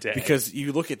in one day. Because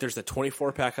you look at, there's the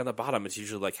 24-pack on the bottom. It's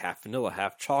usually like half vanilla,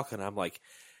 half chocolate, and I'm like,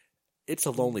 it's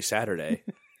a lonely Saturday.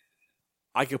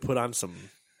 I could put on some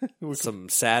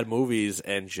sad movies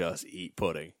and just eat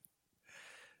pudding.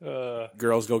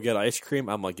 Girls go get ice cream.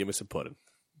 I'm like, give me some pudding.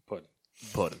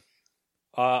 Pudding.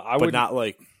 But not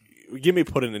like, give me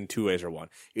pudding in two ways or one.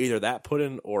 Either that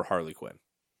pudding or Harley Quinn.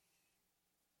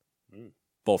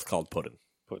 Both called pudding.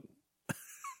 All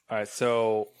right,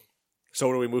 so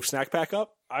do we move snack pack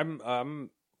up? I'm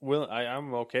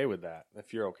okay with that.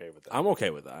 If you're okay with that, I'm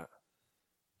okay with that.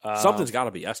 Something's got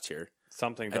to be S tier.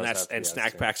 Something does and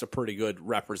snack pack's a pretty good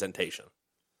representation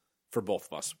for both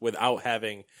of us without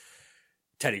having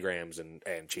Teddy Grahams and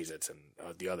Cheez-Its and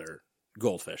the other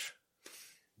Goldfish.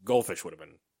 Goldfish would have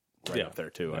been right up there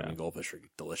too. Yeah. I mean, Goldfish are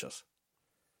delicious.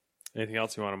 Anything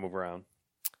else you want to move around?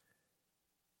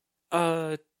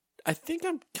 I think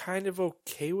I'm kind of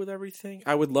okay with everything.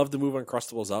 I would love to move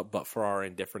Uncrustables up, but for our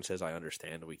indifferences, I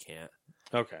understand we can't.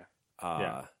 Okay.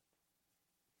 Yeah.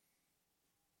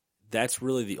 That's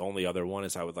really the only other one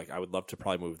is I would love to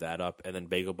probably move that up, and then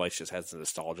Bagel Bites just has the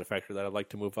nostalgia factor that I'd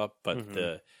like to move up, but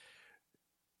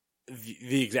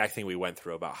the exact thing we went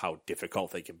through about how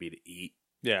difficult they can be to eat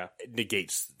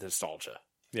negates nostalgia.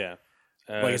 Yeah.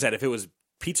 Like I said, if it was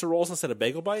pizza rolls instead of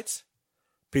bagel bites,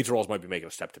 pizza rolls might be making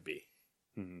a step to B.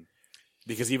 Mm-hmm.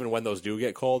 Because even when those do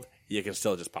get cold, you can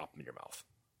still just pop them in your mouth.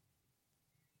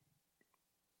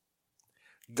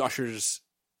 Gushers,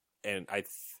 and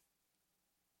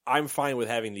I'm fine with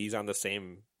having these on the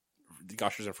same,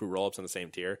 Gushers and Fruit Roll-Ups on the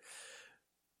same tier,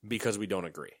 because we don't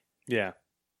agree. Yeah.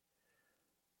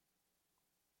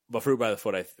 But Fruit by the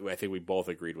Foot, I think we both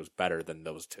agreed was better than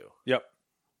those two. Yep.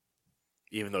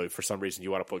 Even though for some reason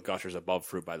you want to put Gushers above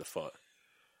Fruit by the Foot.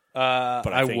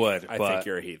 But I think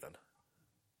you're a heathen.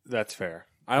 That's fair.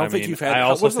 I don't think you've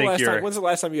had. When's the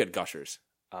last time you had Gushers?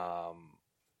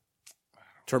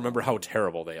 To remember how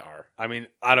terrible they are. I mean,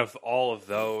 out of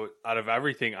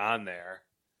everything on there,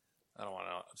 I don't want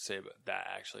to say that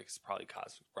actually, because probably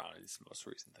Cosmic Brownie is the most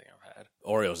recent thing I've had.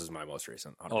 Oreos is my most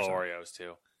recent. 100%. Oh, Oreos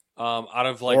too. Out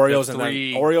of like Oreos the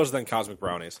three, and Oreos, then Cosmic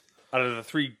Brownies. Out of the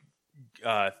three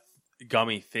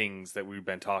gummy things that we've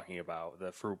been talking about,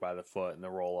 the Fruit by the Foot and the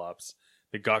roll-ups,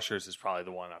 the Gushers is probably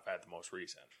the one I've had the most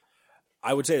recent.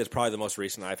 I would say it's probably the most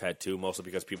recent I've had too, mostly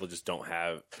because people just don't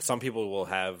have. Some people will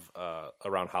have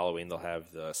around Halloween. They'll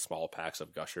have the small packs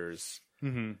of Gushers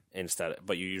instead,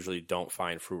 but you usually don't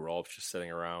find Fruit Roll-Ups just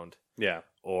sitting around. Yeah,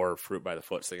 or Fruit by the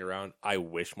Foot sitting around. I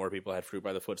wish more people had Fruit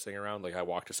by the Foot sitting around. Like I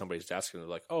walk to somebody's desk and they're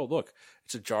like, "Oh, look,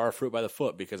 it's a jar of Fruit by the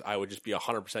Foot," because I would just be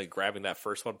 100% grabbing that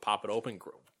first one, pop it open,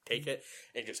 take it,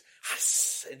 and just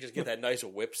get that nice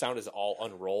whip sound as it all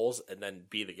unrolls, and then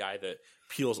be the guy that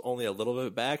peels only a little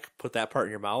bit back, put that part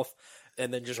in your mouth,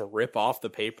 and then just rip off the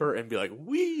paper and be like,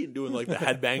 "Wee," and doing like the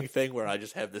headbang thing where I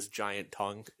just have this giant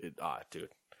tongue. Dude,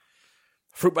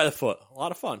 Fruit by the Foot, a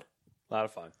lot of fun. A lot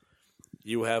of fun.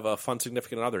 You have a fun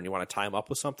significant other and you want to tie them up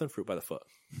with something, Fruit by the Foot.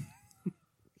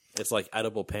 It's like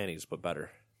edible panties, but better.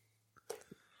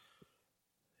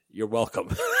 You're welcome.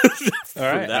 All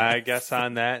right. I guess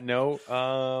on that note,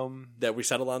 that we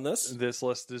settle on this? This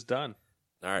list is done.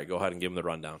 All right. Go ahead and give them the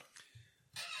rundown.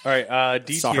 All right.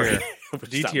 D tier.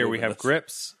 D tier, we have this.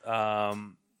 Grips,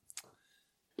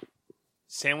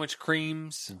 sandwich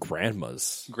creams.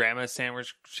 Grandma's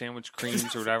sandwich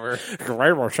creams or whatever.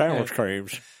 Grandma sandwich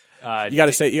creams. You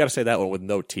gotta say that one with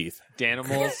no teeth.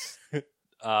 Danimals,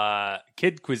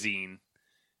 Kid Cuisine,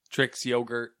 Trix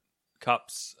yogurt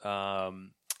cups,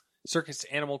 circus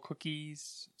animal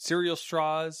cookies, cereal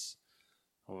straws,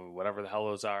 whatever the hell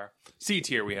those are. C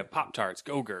tier, we have Pop-Tarts,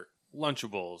 Go-Gurt,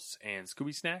 Lunchables, and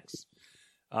Scooby Snacks.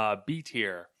 B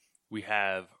tier, we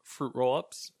have Fruit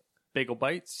Roll-Ups, Bagel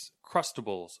Bites,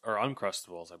 Crustables, or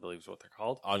Uncrustables, I believe is what they're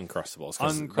called. Uncrustables.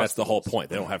 That's the whole point.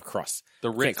 They don't have crust.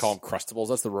 You can't call them Crustables.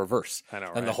 That's the reverse. I know,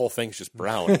 right? And the whole thing's just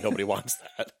brown. And nobody wants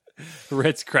that.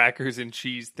 Ritz crackers and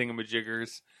cheese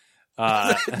thingamajiggers.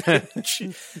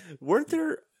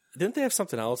 Didn't they have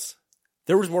something else?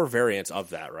 There was more variants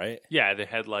of that, right? Yeah, they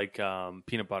had like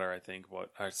peanut butter, I think,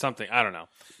 or something. I don't know.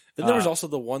 Then there was also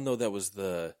the one, though, that was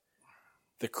the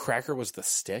cracker was the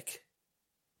stick.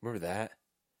 Remember that?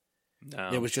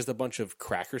 No. It was just a bunch of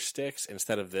cracker sticks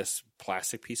instead of this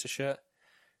plastic piece of shit.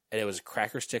 And it was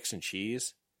cracker sticks and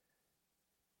cheese.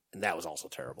 And that was also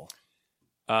terrible.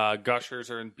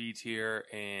 Gushers are in B tier.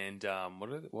 And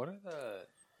what are the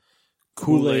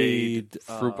Kool-Aid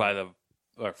fruit by the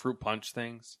fruit punch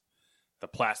things? The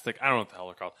plastic. I don't know what the hell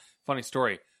they're called. Funny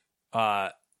story.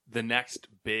 The next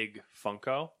big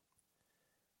Funko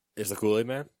is the Kool-Aid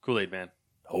Man? Kool-Aid Man.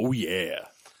 Oh, yeah.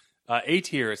 A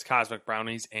tier is Cosmic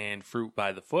Brownies and Fruit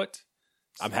by the Foot.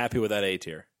 I'm happy with that A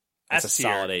tier. That's a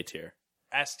solid A tier.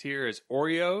 S tier is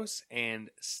Oreos and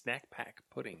Snack Pack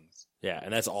Puddings. Yeah,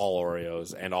 and that's all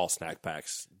Oreos and all snack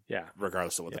packs. Yeah,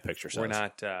 regardless of what the picture says. We're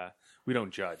not. We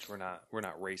don't judge. We're not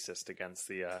racist against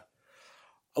the.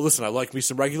 Listen, I like me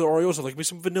some regular Oreos. I like me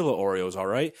some vanilla Oreos. All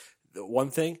right. The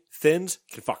one thing, Thins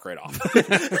can fuck right off.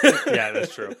 Yeah,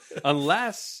 that's true.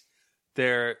 Unless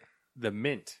they're the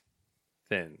mint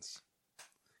Thins,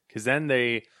 because then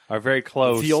they are very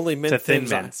close. The only mint to Thin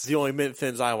Mints. The only mint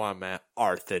Thins I want, Matt,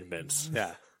 are Thin Mints.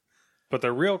 Yeah, but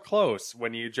they're real close.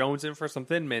 When you Jones in for some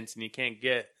Thin Mints and you can't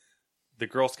get the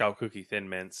Girl Scout cookie Thin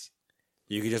Mints,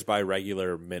 you can just buy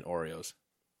regular mint Oreos.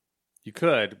 You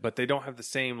could, but they don't have the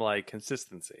same like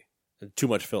consistency. Too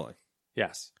much filling.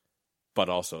 Yes, but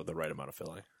also the right amount of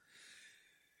filling.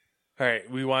 All right,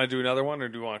 we want to do another one, or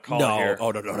do we want to call it here?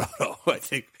 Oh, no. I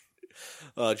think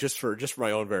just for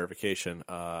my own verification,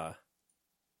 that's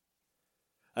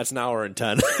an hour and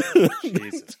 10.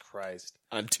 Jesus Christ.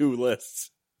 On 2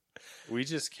 lists. We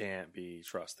just can't be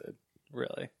trusted,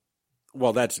 really.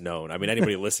 Well, that's known. I mean,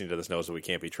 anybody listening to this knows that we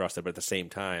can't be trusted, but at the same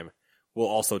time, we'll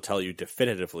also tell you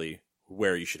definitively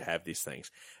where you should have these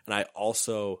things. And I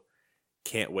also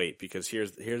can't wait, because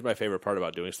here's my favorite part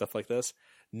about doing stuff like this.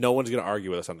 No one's going to argue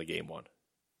with us on the game one.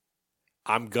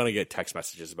 I'm going to get text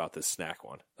messages about this snack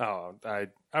one. Oh,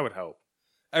 I would hope.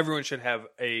 Everyone should have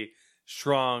a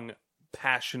strong,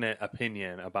 passionate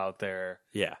opinion about their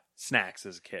snacks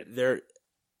as a kid.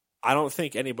 I don't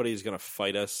think anybody's going to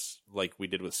fight us like we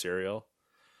did with cereal.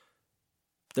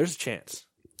 There's a chance.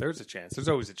 There's a chance. There's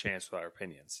always a chance with our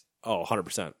opinions. Oh,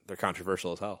 100%. They're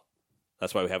controversial as hell.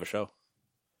 That's why we have a show.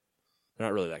 They're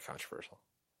not really that controversial.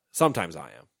 Sometimes I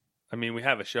am. I mean, we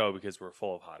have a show because we're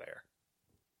full of hot air.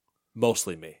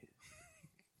 Mostly me.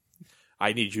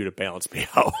 I need you to balance me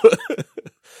out.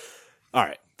 All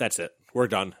right. That's it. We're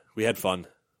done. We had fun.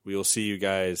 We will see you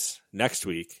guys next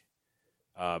week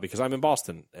because I'm in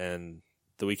Boston. And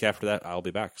the week after that, I'll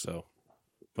be back. So,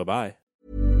 bye-bye.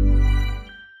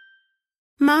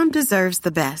 Mom deserves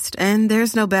the best, and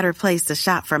there's no better place to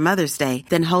shop for Mother's Day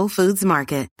than Whole Foods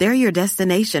Market. They're your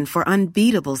destination for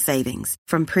unbeatable savings,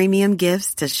 from premium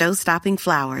gifts to show-stopping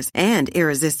flowers and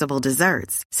irresistible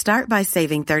desserts. Start by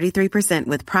saving 33%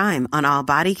 with Prime on all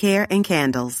body care and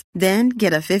candles. Then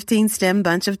get a 15-stem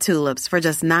bunch of tulips for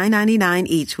just $9.99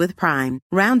 each with Prime.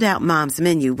 Round out Mom's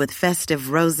menu with festive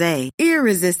rosé,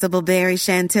 irresistible berry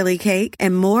chantilly cake,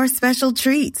 and more special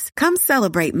treats. Come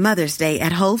celebrate Mother's Day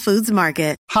at Whole Foods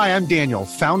Market. Hi, I'm Daniel,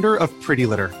 founder of Pretty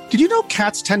Litter. Did you know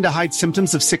cats tend to hide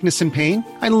symptoms of sickness and pain?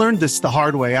 I learned this the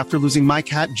hard way after losing my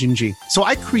cat, Gingy. So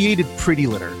I created Pretty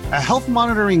Litter, a health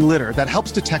monitoring litter that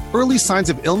helps detect early signs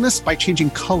of illness by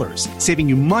changing colors, saving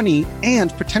you money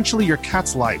and potentially your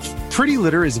cat's life. Pretty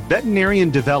Litter is veterinarian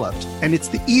developed, and it's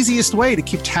the easiest way to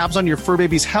keep tabs on your fur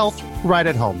baby's health right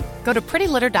at home. Go to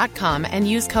prettylitter.com and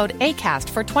use code ACAST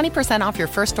for 20% off your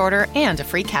first order and a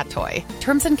free cat toy.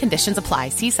 Terms and conditions apply.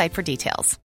 See site for details.